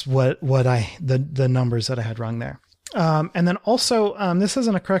that's the numbers that I had wrong there. And then also, this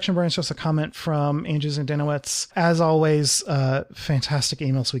isn't a correction, but it's just a comment from Andrew Zandanowicz. As always, fantastic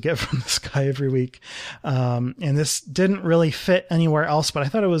emails we get from this guy every week. And this didn't really fit anywhere else, but I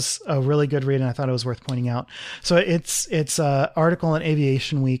thought it was a really good read, and I thought it was worth pointing out. So it's an article in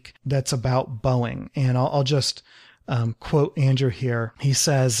Aviation Week that's about Boeing, and I'll just quote Andrew here. He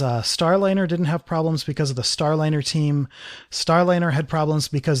says, Starliner didn't have problems because of the Starliner team. Starliner had problems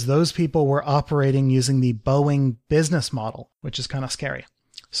because those people were operating using the Boeing business model, which is kind of scary.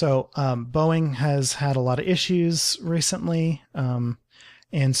 So Boeing has had a lot of issues recently.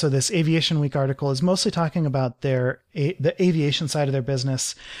 And so this Aviation Week article is mostly talking about the aviation side of their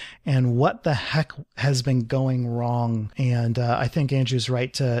business and what the heck has been going wrong. And I think Andrew's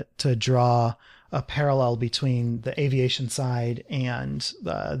right to draw a parallel between the aviation side and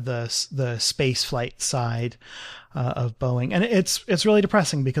the space flight side of Boeing. And it's really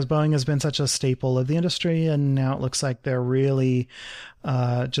depressing, because Boeing has been such a staple of the industry, and now it looks like they're really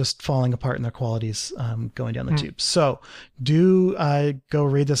just falling apart in their qualities going down the tubes. So do go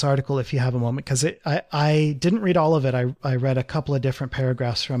read this article if you have a moment, because I didn't read all of it. I read a couple of different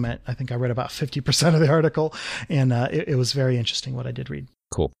paragraphs from it. I think I read about 50% of the article, and it was very interesting what I did read.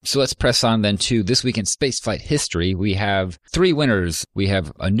 Cool. So let's press on then to This Week in Spaceflight History. We have 3 winners. We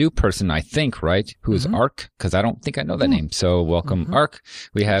have a new person, I think, right? Who is Ark? Because I don't think I know that name. So welcome, Ark.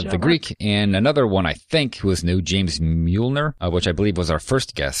 We have the Greek and another one, I think, who is new, James Mueller, which I believe was our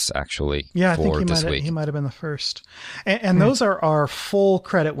first guest, actually, yeah, for I think this week. He might have been the first. And those are our full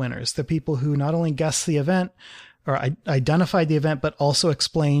credit winners, the people who not only guessed the event, or identified the event, but also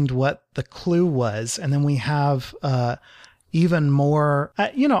explained what the clue was. And then we have even more,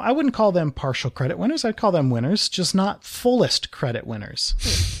 I wouldn't call them partial credit winners. I'd call them winners, just not fullest credit winners.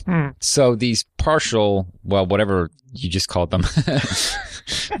 So these partial, well, whatever you just called them,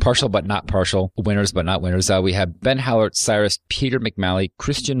 partial but not partial, winners but not winners. We have Ben Hallert, Cyrus, Peter McMalley,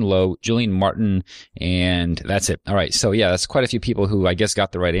 Christian Lowe, Julian Martin, and that's it. All right. So yeah, that's quite a few people who I guess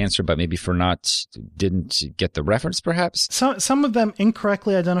got the right answer, but maybe didn't get the reference perhaps. Some of them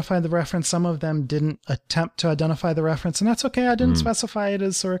incorrectly identified the reference. Some of them didn't attempt to identify the reference, and that's okay. I didn't specify it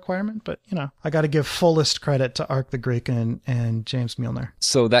as a requirement, but I got to give fullest credit to Ark the Greek and James Mueller.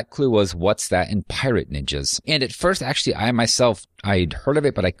 So that clue was, what's that in Pirate Ninjas? And at first, actually, I'd heard of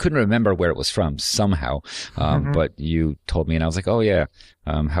it, but I couldn't remember where it was from somehow. But you told me and I was like, oh yeah,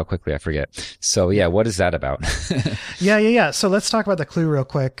 how quickly I forget. So yeah, what is that about? Yeah. So let's talk about the clue real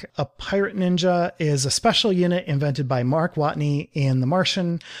quick. A Pirate Ninja is a special unit invented by Mark Watney in The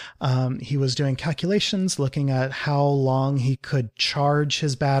Martian. He was doing calculations, looking at how long he could charge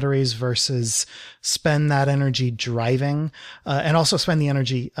his batteries versus spend that energy driving, and also spend the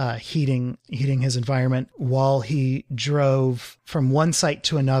energy heating his environment while he drove from one site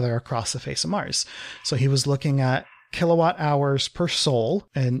to another across the face of Mars. So he was looking at kilowatt hours per sol,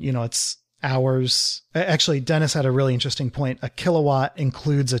 and it's hours. Actually, Dennis had a really interesting point. A kilowatt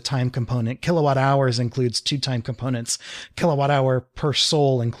includes a time component. Kilowatt hours includes 2 time components. Kilowatt hour per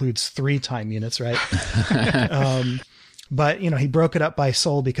sol includes 3 time units, right? But, he broke it up by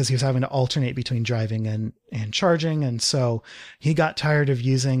sol because he was having to alternate between driving and charging. And so he got tired of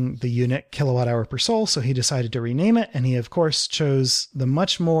using the unit kilowatt hour per sol. So he decided to rename it. And he, of course, chose the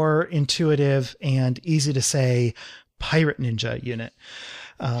much more intuitive and easy to say Pirate Ninja unit.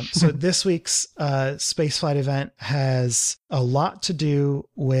 So this week's spaceflight event has a lot to do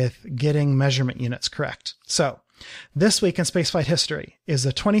with getting measurement units correct. So this week in spaceflight history is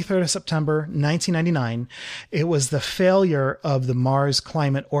the 23rd of September, 1999. It was the failure of the Mars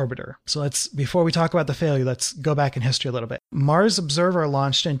Climate Orbiter. So before we talk about the failure, let's go back in history a little bit. Mars Observer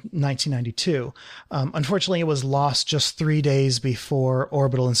launched in 1992. Unfortunately, it was lost just 3 days before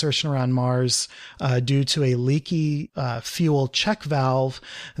orbital insertion around Mars due to a leaky fuel check valve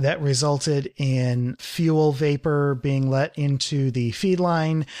that resulted in fuel vapor being let into the feed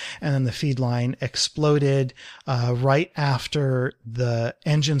line, and then the feed line exploded right after the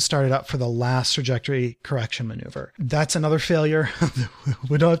engine started up for the last trajectory correction maneuver. That's another failure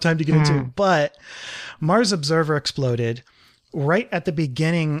we don't have time to get into, but Mars Observer exploded right at the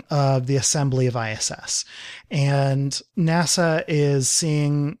beginning of the assembly of ISS. And NASA is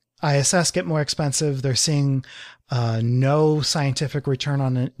seeing ISS get more expensive. They're seeing no scientific return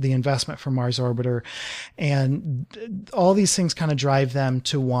on the investment for Mars Orbiter. And all these things kind of drive them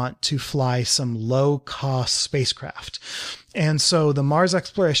to want to fly some low-cost spacecraft. And so the Mars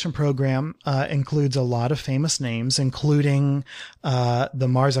exploration program includes a lot of famous names, including the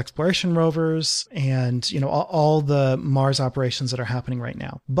Mars exploration rovers and, all the Mars operations that are happening right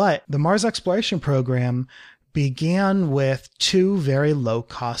now. But the Mars exploration program began with 2 very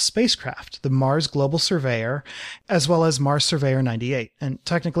low-cost spacecraft, the Mars Global Surveyor, as well as Mars Surveyor 98. And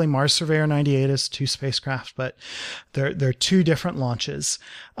technically, Mars Surveyor 98 is 2 spacecraft, but they're 2 different launches.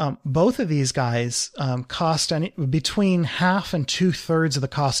 Both of these guys cost between half and 2/3 of the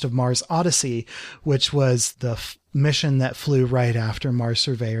cost of Mars Odyssey, which was the mission that flew right after Mars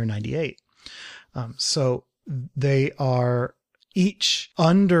Surveyor 98. So they are each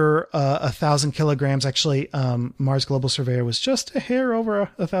under 1,000 kilograms. Actually, Mars Global Surveyor was just a hair over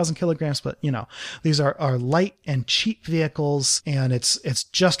 1,000 kilograms, but these are light and cheap vehicles, and it's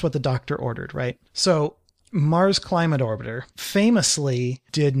just what the doctor ordered, right? So Mars Climate Orbiter famously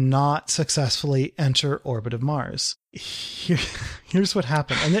did not successfully enter orbit of Mars. Here's what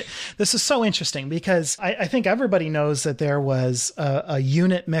happened. And this is so interesting because I think everybody knows that there was a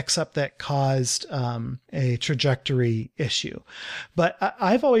unit mix-up that caused a trajectory issue. But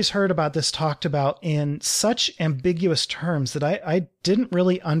I've always heard about this talked about in such ambiguous terms that I didn't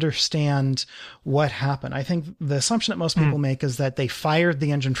really understand what happened. I think the assumption that most people make is that they fired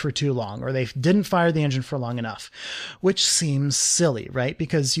the engine for too long, or they didn't fire the engine for long enough, which seems silly, right?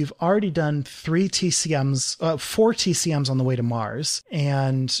 Because you've already done 4 TCMs on the way to Mars,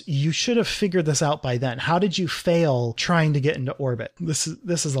 and you should have figured this out by then. How did you fail trying to get into orbit? This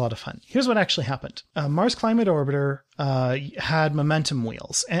is a lot of fun. Here's what actually happened. Mars Climate Orbiter had momentum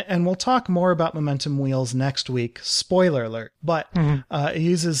wheels, and we'll talk more about momentum wheels next week. Spoiler alert. But it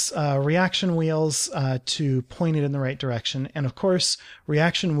uses reaction wheels to point it in the right direction. And of course,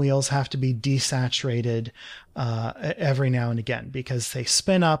 reaction wheels have to be desaturated every now and again because they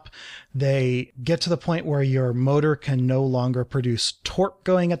spin up. They get to the point where your motor can no longer produce torque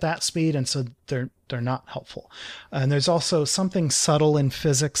going at that speed, and so they're not helpful. And there's also something subtle in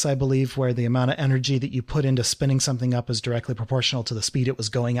physics, I believe, where the amount of energy that you put into spinning something up is directly proportional to the speed it was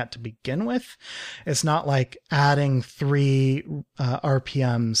going at to begin with. It's not like adding 3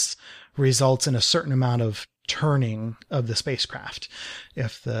 RPMs results in a certain amount of turning of the spacecraft.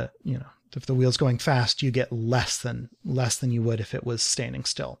 If the wheel's going fast, you get less than you would if it was standing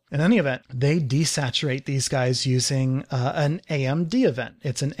still. In any event, they desaturate these guys using an AMD event.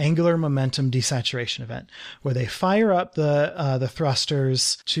 It's an angular momentum desaturation event where they fire up the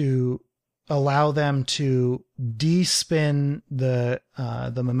thrusters to allow them to despin the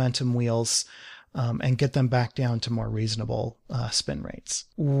momentum wheels and get them back down to more reasonable spin rates.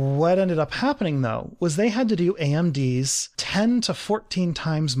 What ended up happening, though, was they had to do AMDs 10 to 14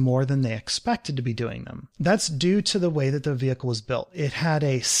 times more than they expected to be doing them. That's due to the way that the vehicle was built. It had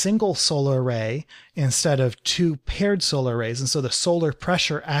a single solar array instead of 2 paired solar arrays, and so the solar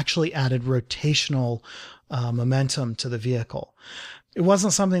pressure actually added rotational momentum to the vehicle. It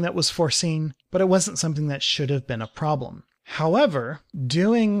wasn't something that was foreseen, but it wasn't something that should have been a problem. However,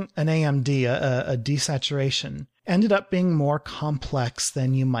 doing an AMD, a desaturation, ended up being more complex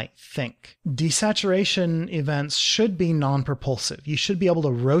than you might think. Desaturation events should be non-propulsive. You should be able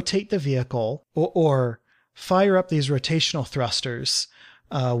to rotate the vehicle or fire up these rotational thrusters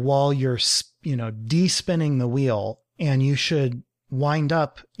while you're de-spinning the wheel, and you should wind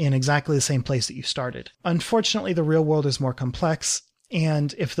up in exactly the same place that you started. Unfortunately, the real world is more complex.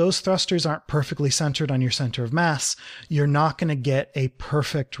 And if those thrusters aren't perfectly centered on your center of mass, you're not going to get a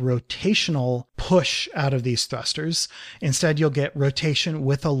perfect rotational push out of these thrusters. Instead, you'll get rotation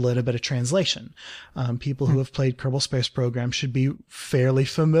with a little bit of translation. People who have played Kerbal Space Program should be fairly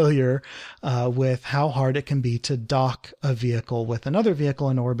familiar with how hard it can be to dock a vehicle with another vehicle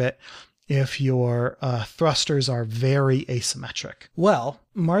in orbit if your thrusters are very asymmetric. Well,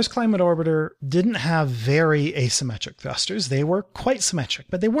 Mars Climate Orbiter didn't have very asymmetric thrusters. They were quite symmetric,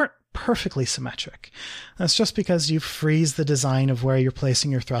 but they weren't perfectly symmetric. That's just because you freeze the design of where you're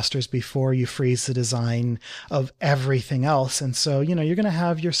placing your thrusters before you freeze the design of everything else. And so, you're going to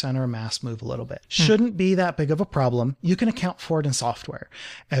have your center of mass move a little bit. Shouldn't be that big of a problem. You can account for it in software.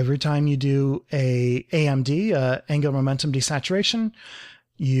 Every time you do a AMD, angular momentum desaturation,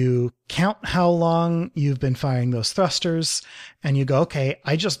 you count how long you've been firing those thrusters, and you go, okay,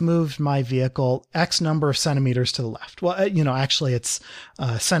 I just moved my vehicle X number of centimeters to the left. Well, actually it's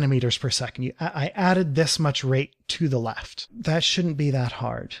centimeters per second. I added this much rate to the left. That shouldn't be that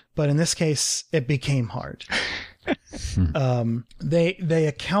hard. But in this case, it became hard. They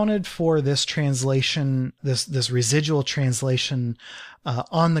accounted for this translation, this residual translation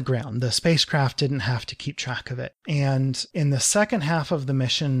on the ground. The spacecraft didn't have to keep track of it. And in the second half of the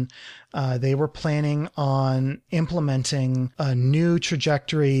mission, they were planning on implementing a new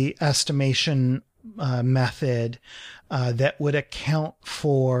trajectory estimation method that would account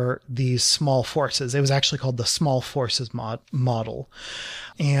for these small forces. It was actually called the small forces model.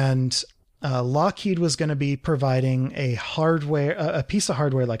 And Lockheed was going to be providing a piece of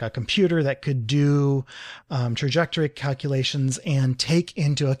hardware like a computer that could do trajectory calculations and take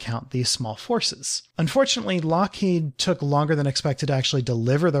into account these small forces. Unfortunately, Lockheed took longer than expected to actually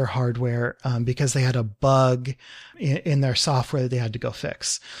deliver their hardware because they had a bug in their software that they had to go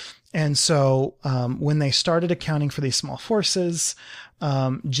fix. And so when they started accounting for these small forces,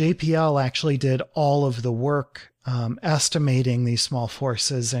 JPL actually did all of the work estimating these small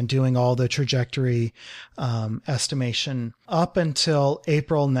forces and doing all the trajectory estimation up until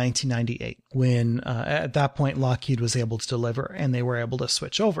April 1998, when at that point Lockheed was able to deliver and they were able to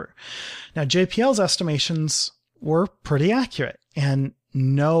switch over. Now, JPL's estimations were pretty accurate and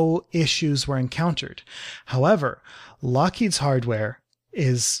no issues were encountered. However, Lockheed's hardware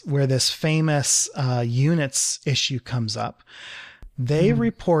is where this famous units issue comes up. They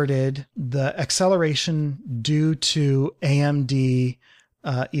reported the acceleration due to AMD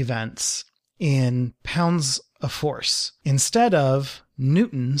events in pounds of force instead of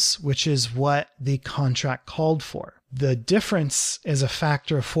newtons, which is what the contract called for. The difference is a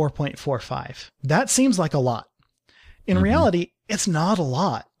factor of 4.45. That seems like a lot. In reality, it's not a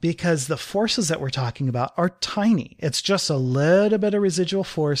lot. because the forces that we're talking about are tiny. It's just a little bit of residual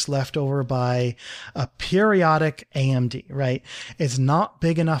force left over by a periodic AMD, right? It's not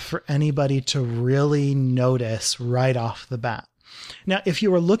big enough for anybody to really notice right off the bat. Now, if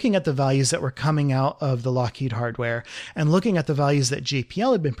you were looking at the values that were coming out of the Lockheed hardware and looking at the values that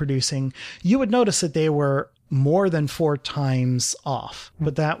JPL had been producing, you would notice that they were more than 4 times off,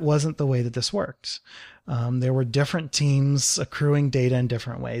 but that wasn't the way that this worked. There were different teams accruing data in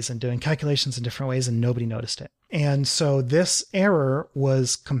different ways and doing calculations in different ways, and nobody noticed it. And so this error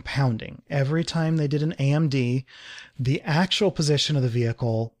was compounding. Every time they did an AMD, the actual position of the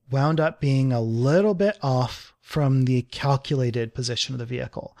vehicle wound up being a little bit off from the calculated position of the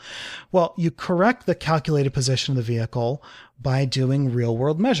vehicle. Well, you correct the calculated position of the vehicle by doing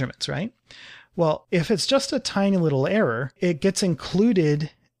real-world measurements, right? Well, if it's just a tiny little error, it gets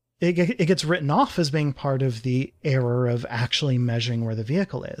included, it gets written off as being part of the error of actually measuring where the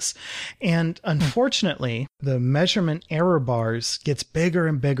vehicle is. And unfortunately, the measurement error bars gets bigger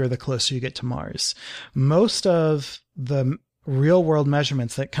and bigger the closer you get to Mars. Most of the real world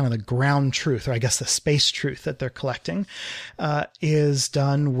measurements, that kind of the ground truth, or I guess the space truth that they're collecting, is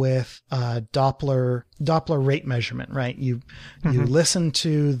done with Doppler rate measurement, right? You listen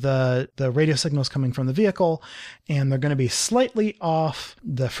to the radio signals coming from the vehicle, and they're going to be slightly off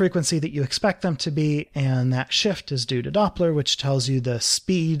the frequency that you expect them to be, and that shift is due to Doppler, which tells you the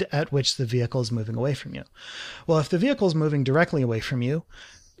speed at which the vehicle is moving away from you. Well, if the vehicle is moving directly away from you,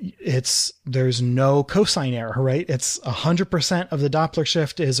 there's no cosine error, right? It's 100% of the Doppler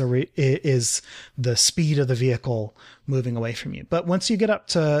shift is the speed of the vehicle moving away from you. But once you get up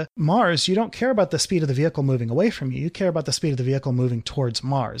to Mars, you don't care about the speed of the vehicle moving away from you. You care about the speed of the vehicle moving towards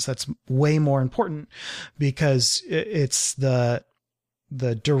Mars. That's way more important because it's the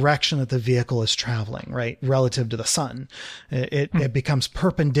direction that the vehicle is traveling, right? Relative to the sun. It becomes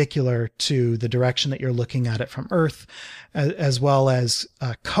perpendicular to the direction that you're looking at it from Earth, as well as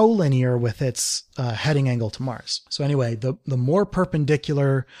collinear with its heading angle to Mars. So anyway, the more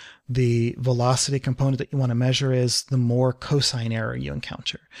perpendicular the velocity component that you want to measure is, the more cosine error you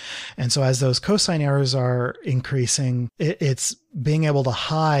encounter. And so as those cosine errors are increasing, it's being able to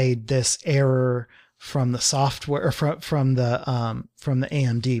hide this error from the software, or from the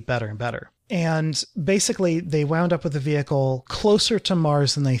AMD better and better. And basically they wound up with a vehicle closer to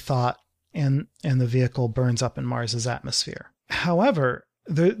Mars than they thought, and the vehicle burns up in Mars's atmosphere. However,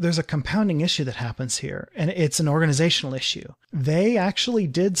 there's a compounding issue that happens here, and it's an organizational issue. They actually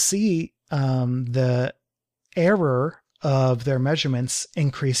did see the error of their measurements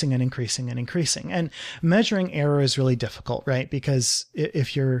increasing and increasing and increasing. And measuring error is really difficult, right? Because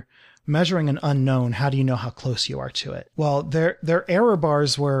if you're measuring an unknown, how do you know how close you are to it? Well, their error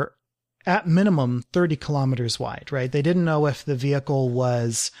bars were at minimum 30 kilometers wide, right? They didn't know if the vehicle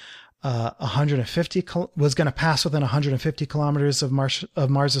was was going to pass within 150 kilometers of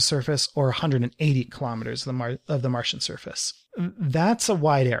Mars's surface, or 180 kilometers of the Martian surface. That's a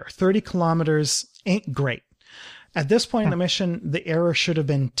wide error. 30 kilometers ain't great. At this point in the mission, the error should have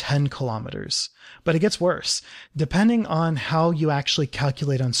been 10 kilometers, but it gets worse. Depending on how you actually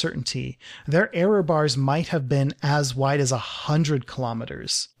calculate uncertainty, their error bars might have been as wide as 100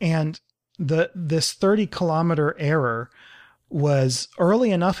 kilometers. And this 30 kilometer error was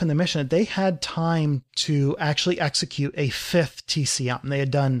early enough in the mission that they had time to actually execute a 5th TCM. They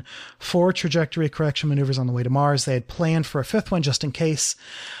had done 4 trajectory correction maneuvers on the way to Mars. They had planned for a 5th one just in case.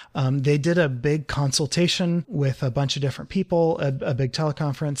 They did a big consultation with a bunch of different people, a big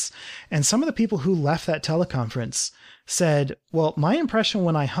teleconference. And some of the people who left that teleconference said, well, my impression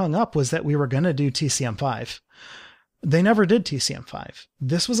when I hung up was that we were going to do TCM5. They never did TCM5.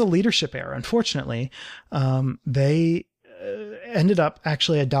 This was a leadership error. Unfortunately, they ended up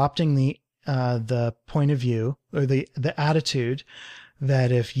actually adopting the point of view, or the attitude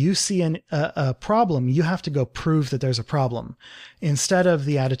that if you see a problem, you have to go prove that there's a problem, instead of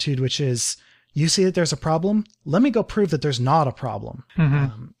the attitude which is, you see that there's a problem, let me go prove that there's not a problem.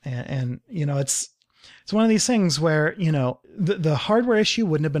 And you know, it's one of these things where, you know, the hardware issue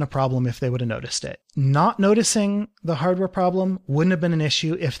wouldn't have been a problem if they would have noticed it. Not noticing the hardware problem wouldn't have been an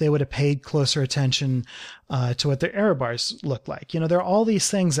issue if they would have paid closer attention to what their error bars look like. You know, there are all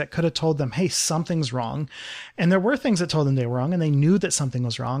these things that could have told them, hey, something's wrong. And there were things that told them they were wrong, and they knew that something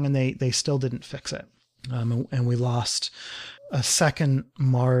was wrong, and they still didn't fix it. And we lost a second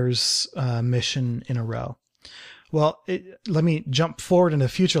Mars mission in a row. Well, let me jump forward into the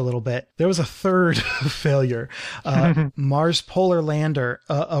future a little bit. There was a third failure. Mars Polar Lander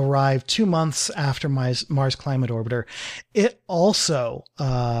arrived 2 months after Mars Climate Orbiter. It also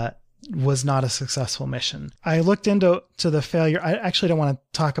was not a successful mission. I looked into the failure. I actually don't want to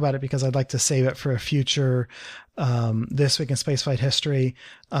talk about it because I'd like to save it for a future This Week in Spaceflight History.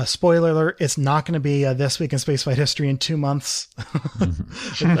 Spoiler alert, it's not going to be This Week in Spaceflight History in 2 months.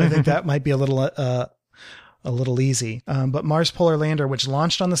 I think that might be a little easy. But Mars Polar Lander, which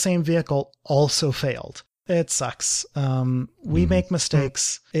launched on the same vehicle, also failed. It sucks. We make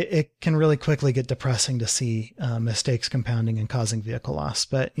mistakes. It can really quickly get depressing to see mistakes compounding and causing vehicle loss.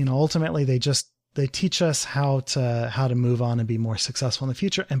 But ultimately, they teach us how to move on and be more successful in the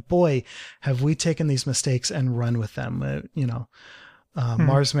future. And boy, have we taken these mistakes and run with them.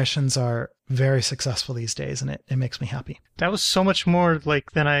 Mars missions are very successful these days, and it makes me happy. That was so much more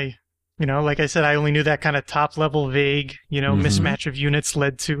than I. Like I said, I only knew that kind of top level vague, mismatch of units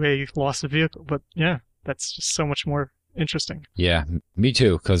led to a loss of vehicle. But yeah, that's just so much more interesting. Yeah, me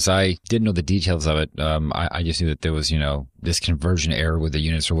too, because I didn't know the details of it. I just knew that there was, this conversion error with the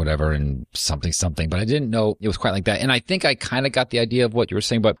units or whatever and something, but I didn't know it was quite like that. And I think I kind of got the idea of what you were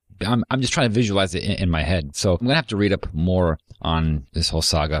saying, but I'm just trying to visualize it in my head. So I'm going to have to read up more on this whole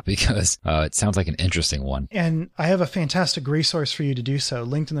saga because it sounds like an interesting one. And I have a fantastic resource for you to do so.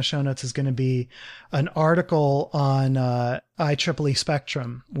 Linked in the show notes is going to be an article on IEEE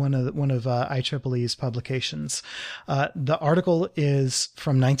Spectrum, one of IEEE's publications. The article is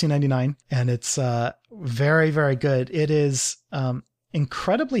from 1999, and it's very, very good. It is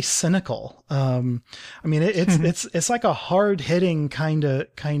incredibly cynical. It's like a hard hitting kind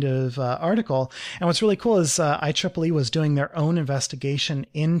of article. And what's really cool is IEEE was doing their own investigation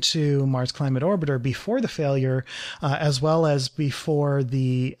into Mars Climate Orbiter before the failure, as well as before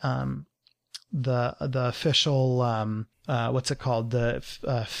the official what's it called?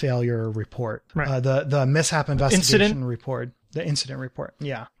 The failure report, right. The mishap investigation report, the incident report.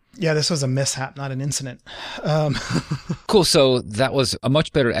 Yeah, this was a mishap, not an incident. Cool. So that was a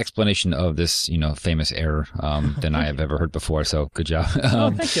much better explanation of this, famous error than I have ever heard before. So good job.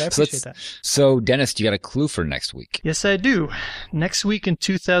 Thank you. I appreciate that. So Dennis, you got a clue for next week? Yes, I do. Next week in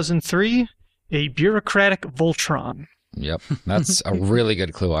 2003, a bureaucratic Voltron. Yep, that's a really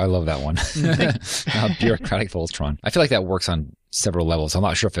good clue. I love that one. Bureaucratic Voltron. I feel like that works on several levels. I'm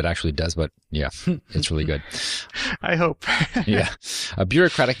not sure if it actually does, but yeah, it's really good. I hope. Yeah. A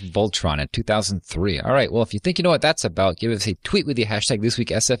bureaucratic Voltron in 2003. All right. Well, if you think you know what that's about, give us a tweet with the hashtag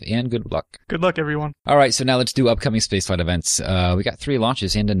ThisWeekSF and good luck. Good luck, everyone. All right. So now let's do upcoming spaceflight events. We got 3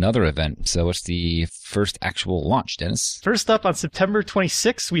 launches and another event. So what's the first actual launch, Dennis? First up on September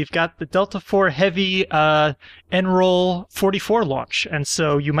 26th, we've got the Delta IV Heavy NROL 44 launch. And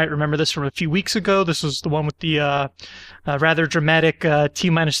so you might remember this from a few weeks ago. This was the one with the rather dramatic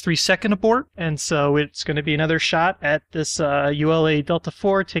T-minus 3 second abort. And so it's going to be another shot at this ULA Delta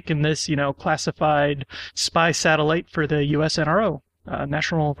IV, taking this, classified spy satellite for the US NRO.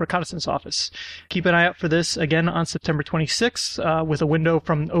 National Reconnaissance Office. Keep an eye out for this again on September 26th with a window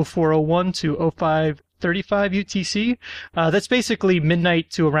from 0401 to 0535 UTC. That's basically midnight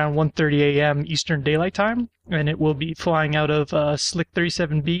to around 1:30 a.m. Eastern Daylight Time, and it will be flying out of Slick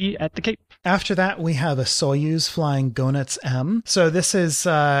 37B at the Cape. After that, we have a Soyuz flying GONUTS M. So this is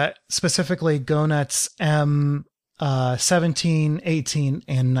specifically GONUTS M 17, 18,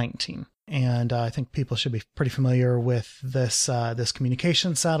 and 19. And I think people should be pretty familiar with this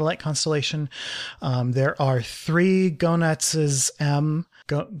communication satellite constellation. There are 3 GONUTS M.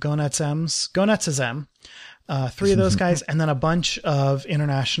 GONUTS is M. 3 of those guys, and then a bunch of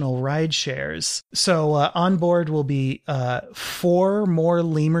international ride shares. So on board will be 4 more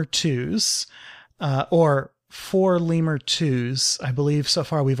Lemur 2s, or 4 Lemur 2s. I believe so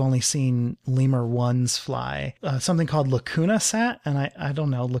far we've only seen Lemur 1s fly. Something called Lacuna Sat, and I don't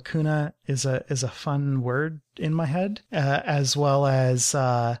know. Lacuna is a fun word in my head, as well as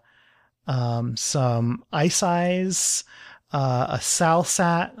some ICEYES, a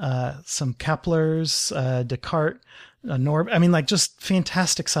SalSat, some Keplers, Descartes, Norb. Just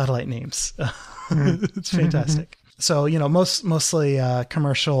fantastic satellite names. It's fantastic. So, mostly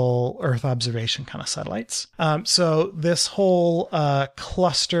commercial Earth observation kind of satellites. So this whole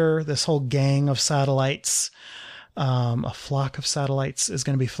cluster, this whole gang of satellites, a flock of satellites is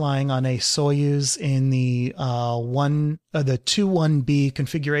going to be flying on a Soyuz in the 21B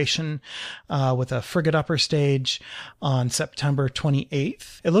configuration with a frigate upper stage on September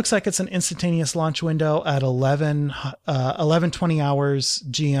 28th. It looks like it's an instantaneous launch window at 11:20 hours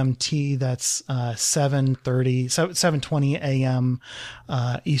GMT. That's 7:20 a.m.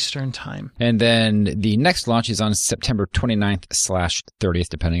 Eastern time. And then the next launch is on September 29th/30th,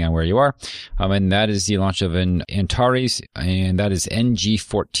 depending on where you are. And that is the launch of an Antares, and that is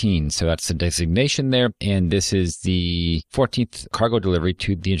NG-14. So that's the designation there. And this is the 14th cargo delivery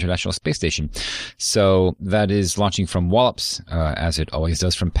to the International Space Station. So that is launching from Wallops, as it always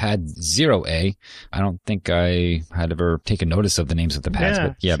does, from Pad 0A. I don't think I had ever taken notice of the names of the pads,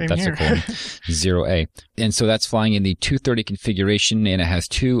 but yeah, that's a cool one. 0A. And so that's flying in the 230 configuration, and it has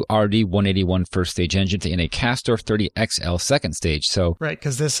two RD-181 first stage engines and a Castor 30XL second stage. So right,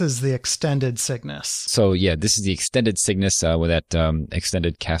 because this is the extended Cygnus. So yeah, this is the extended Cygnus with that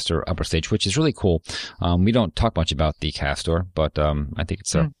extended Castor upper stage, which is really cool. We don't talk much about the Castor, but I think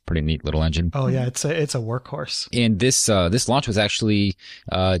it's a pretty neat little engine. Oh yeah, it's a workhorse. And this launch was actually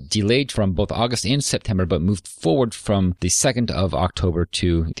delayed from both August and September, but moved forward from the 2nd of October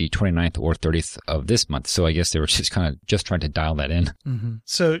to the 29th or 30th of this month. So I guess they were just trying to dial that in. Mm-hmm.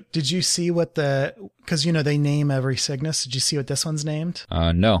 So did you see what because they name every Cygnus. Did you see what this one's named?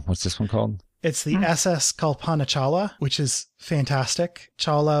 No. What's this one called? It's the SS Kalpana Chawla, which is fantastic.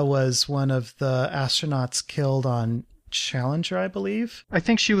 Chawla was one of the astronauts killed on Challenger, I believe. I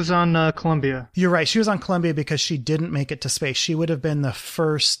think she was on Columbia. You're right. She was on Columbia because she didn't make it to space. She would have been the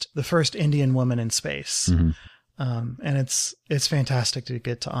first Indian woman in space. Mm-hmm. And it's fantastic to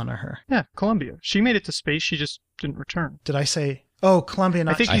get to honor her. Yeah, Columbia. She made it to space. She just didn't return. Did I say? Oh, Columbia.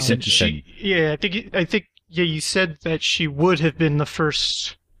 Not I think Challenger. you said she. Yeah, I think. Yeah, you said that she would have been the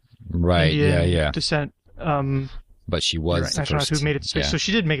first. Right. Indian yeah. Descent. But she was the first. Who made it to space. Yeah. So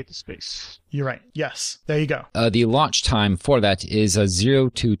she did make it to space. You're right. Yes. There you go. The launch time for that is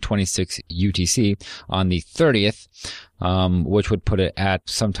 0226 UTC on the 30th, which would put it at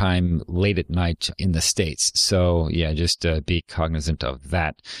sometime late at night in the States. So yeah, just be cognizant of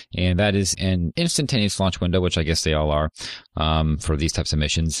that. And that is an instantaneous launch window, which I guess they all are, for these types of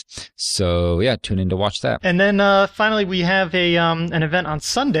missions. So yeah, tune in to watch that. And then, finally we have an event on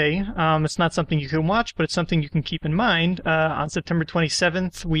Sunday. It's not something you can watch, but it's something you can keep in mind. On September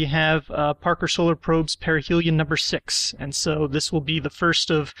 27th, we have, Parker Solar Probe's perihelion number 6. And so this will be the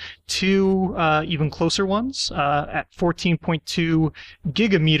first of two, even closer ones, at 14.2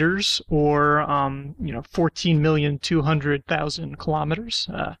 gigameters, or 14,200,000 kilometers.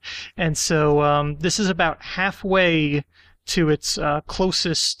 And so this is about halfway to its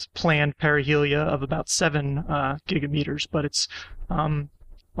closest planned perihelia of about 7 gigameters, but it's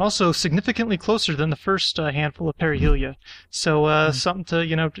also significantly closer than the first handful of perihelia. So something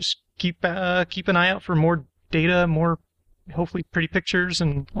to just keep an eye out for more data, more hopefully pretty pictures,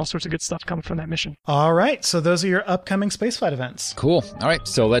 and all sorts of good stuff coming from that mission. All right, so those are your upcoming spaceflight events. Cool. All right,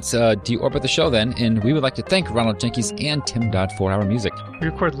 so let's deorbit the show then, and we would like to thank Ronald Jenkins and Tim Dodd for our music. We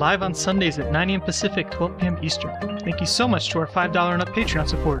record live on Sundays at 9 a.m. Pacific, 12 p.m. Eastern. Thank you so much to our $5 and up Patreon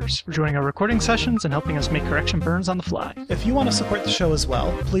supporters for joining our recording sessions and helping us make correction burns on the fly. If you want to support the show as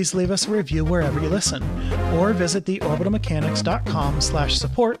well, please leave us a review wherever you listen, or visit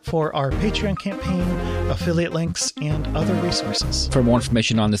theorbitalmechanics.com/support for our Patreon campaign, affiliate links, and other resources. For more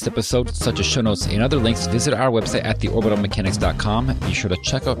information on this episode, such as show notes and other links, visit our website at theorbitalmechanics.com. Be sure to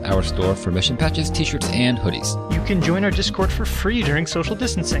check out our store for mission patches, t-shirts, and hoodies. You can join our Discord for free during social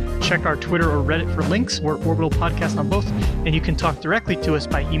distancing. Check our Twitter or Reddit for links. We're Orbital Podcast on both, and you can talk directly to us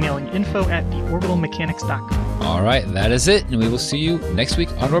by emailing info@theorbitalmechanics.com. All right, that is it, and we will see you next week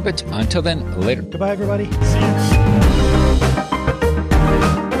on Orbit. Until then, later. Goodbye, everybody. See you.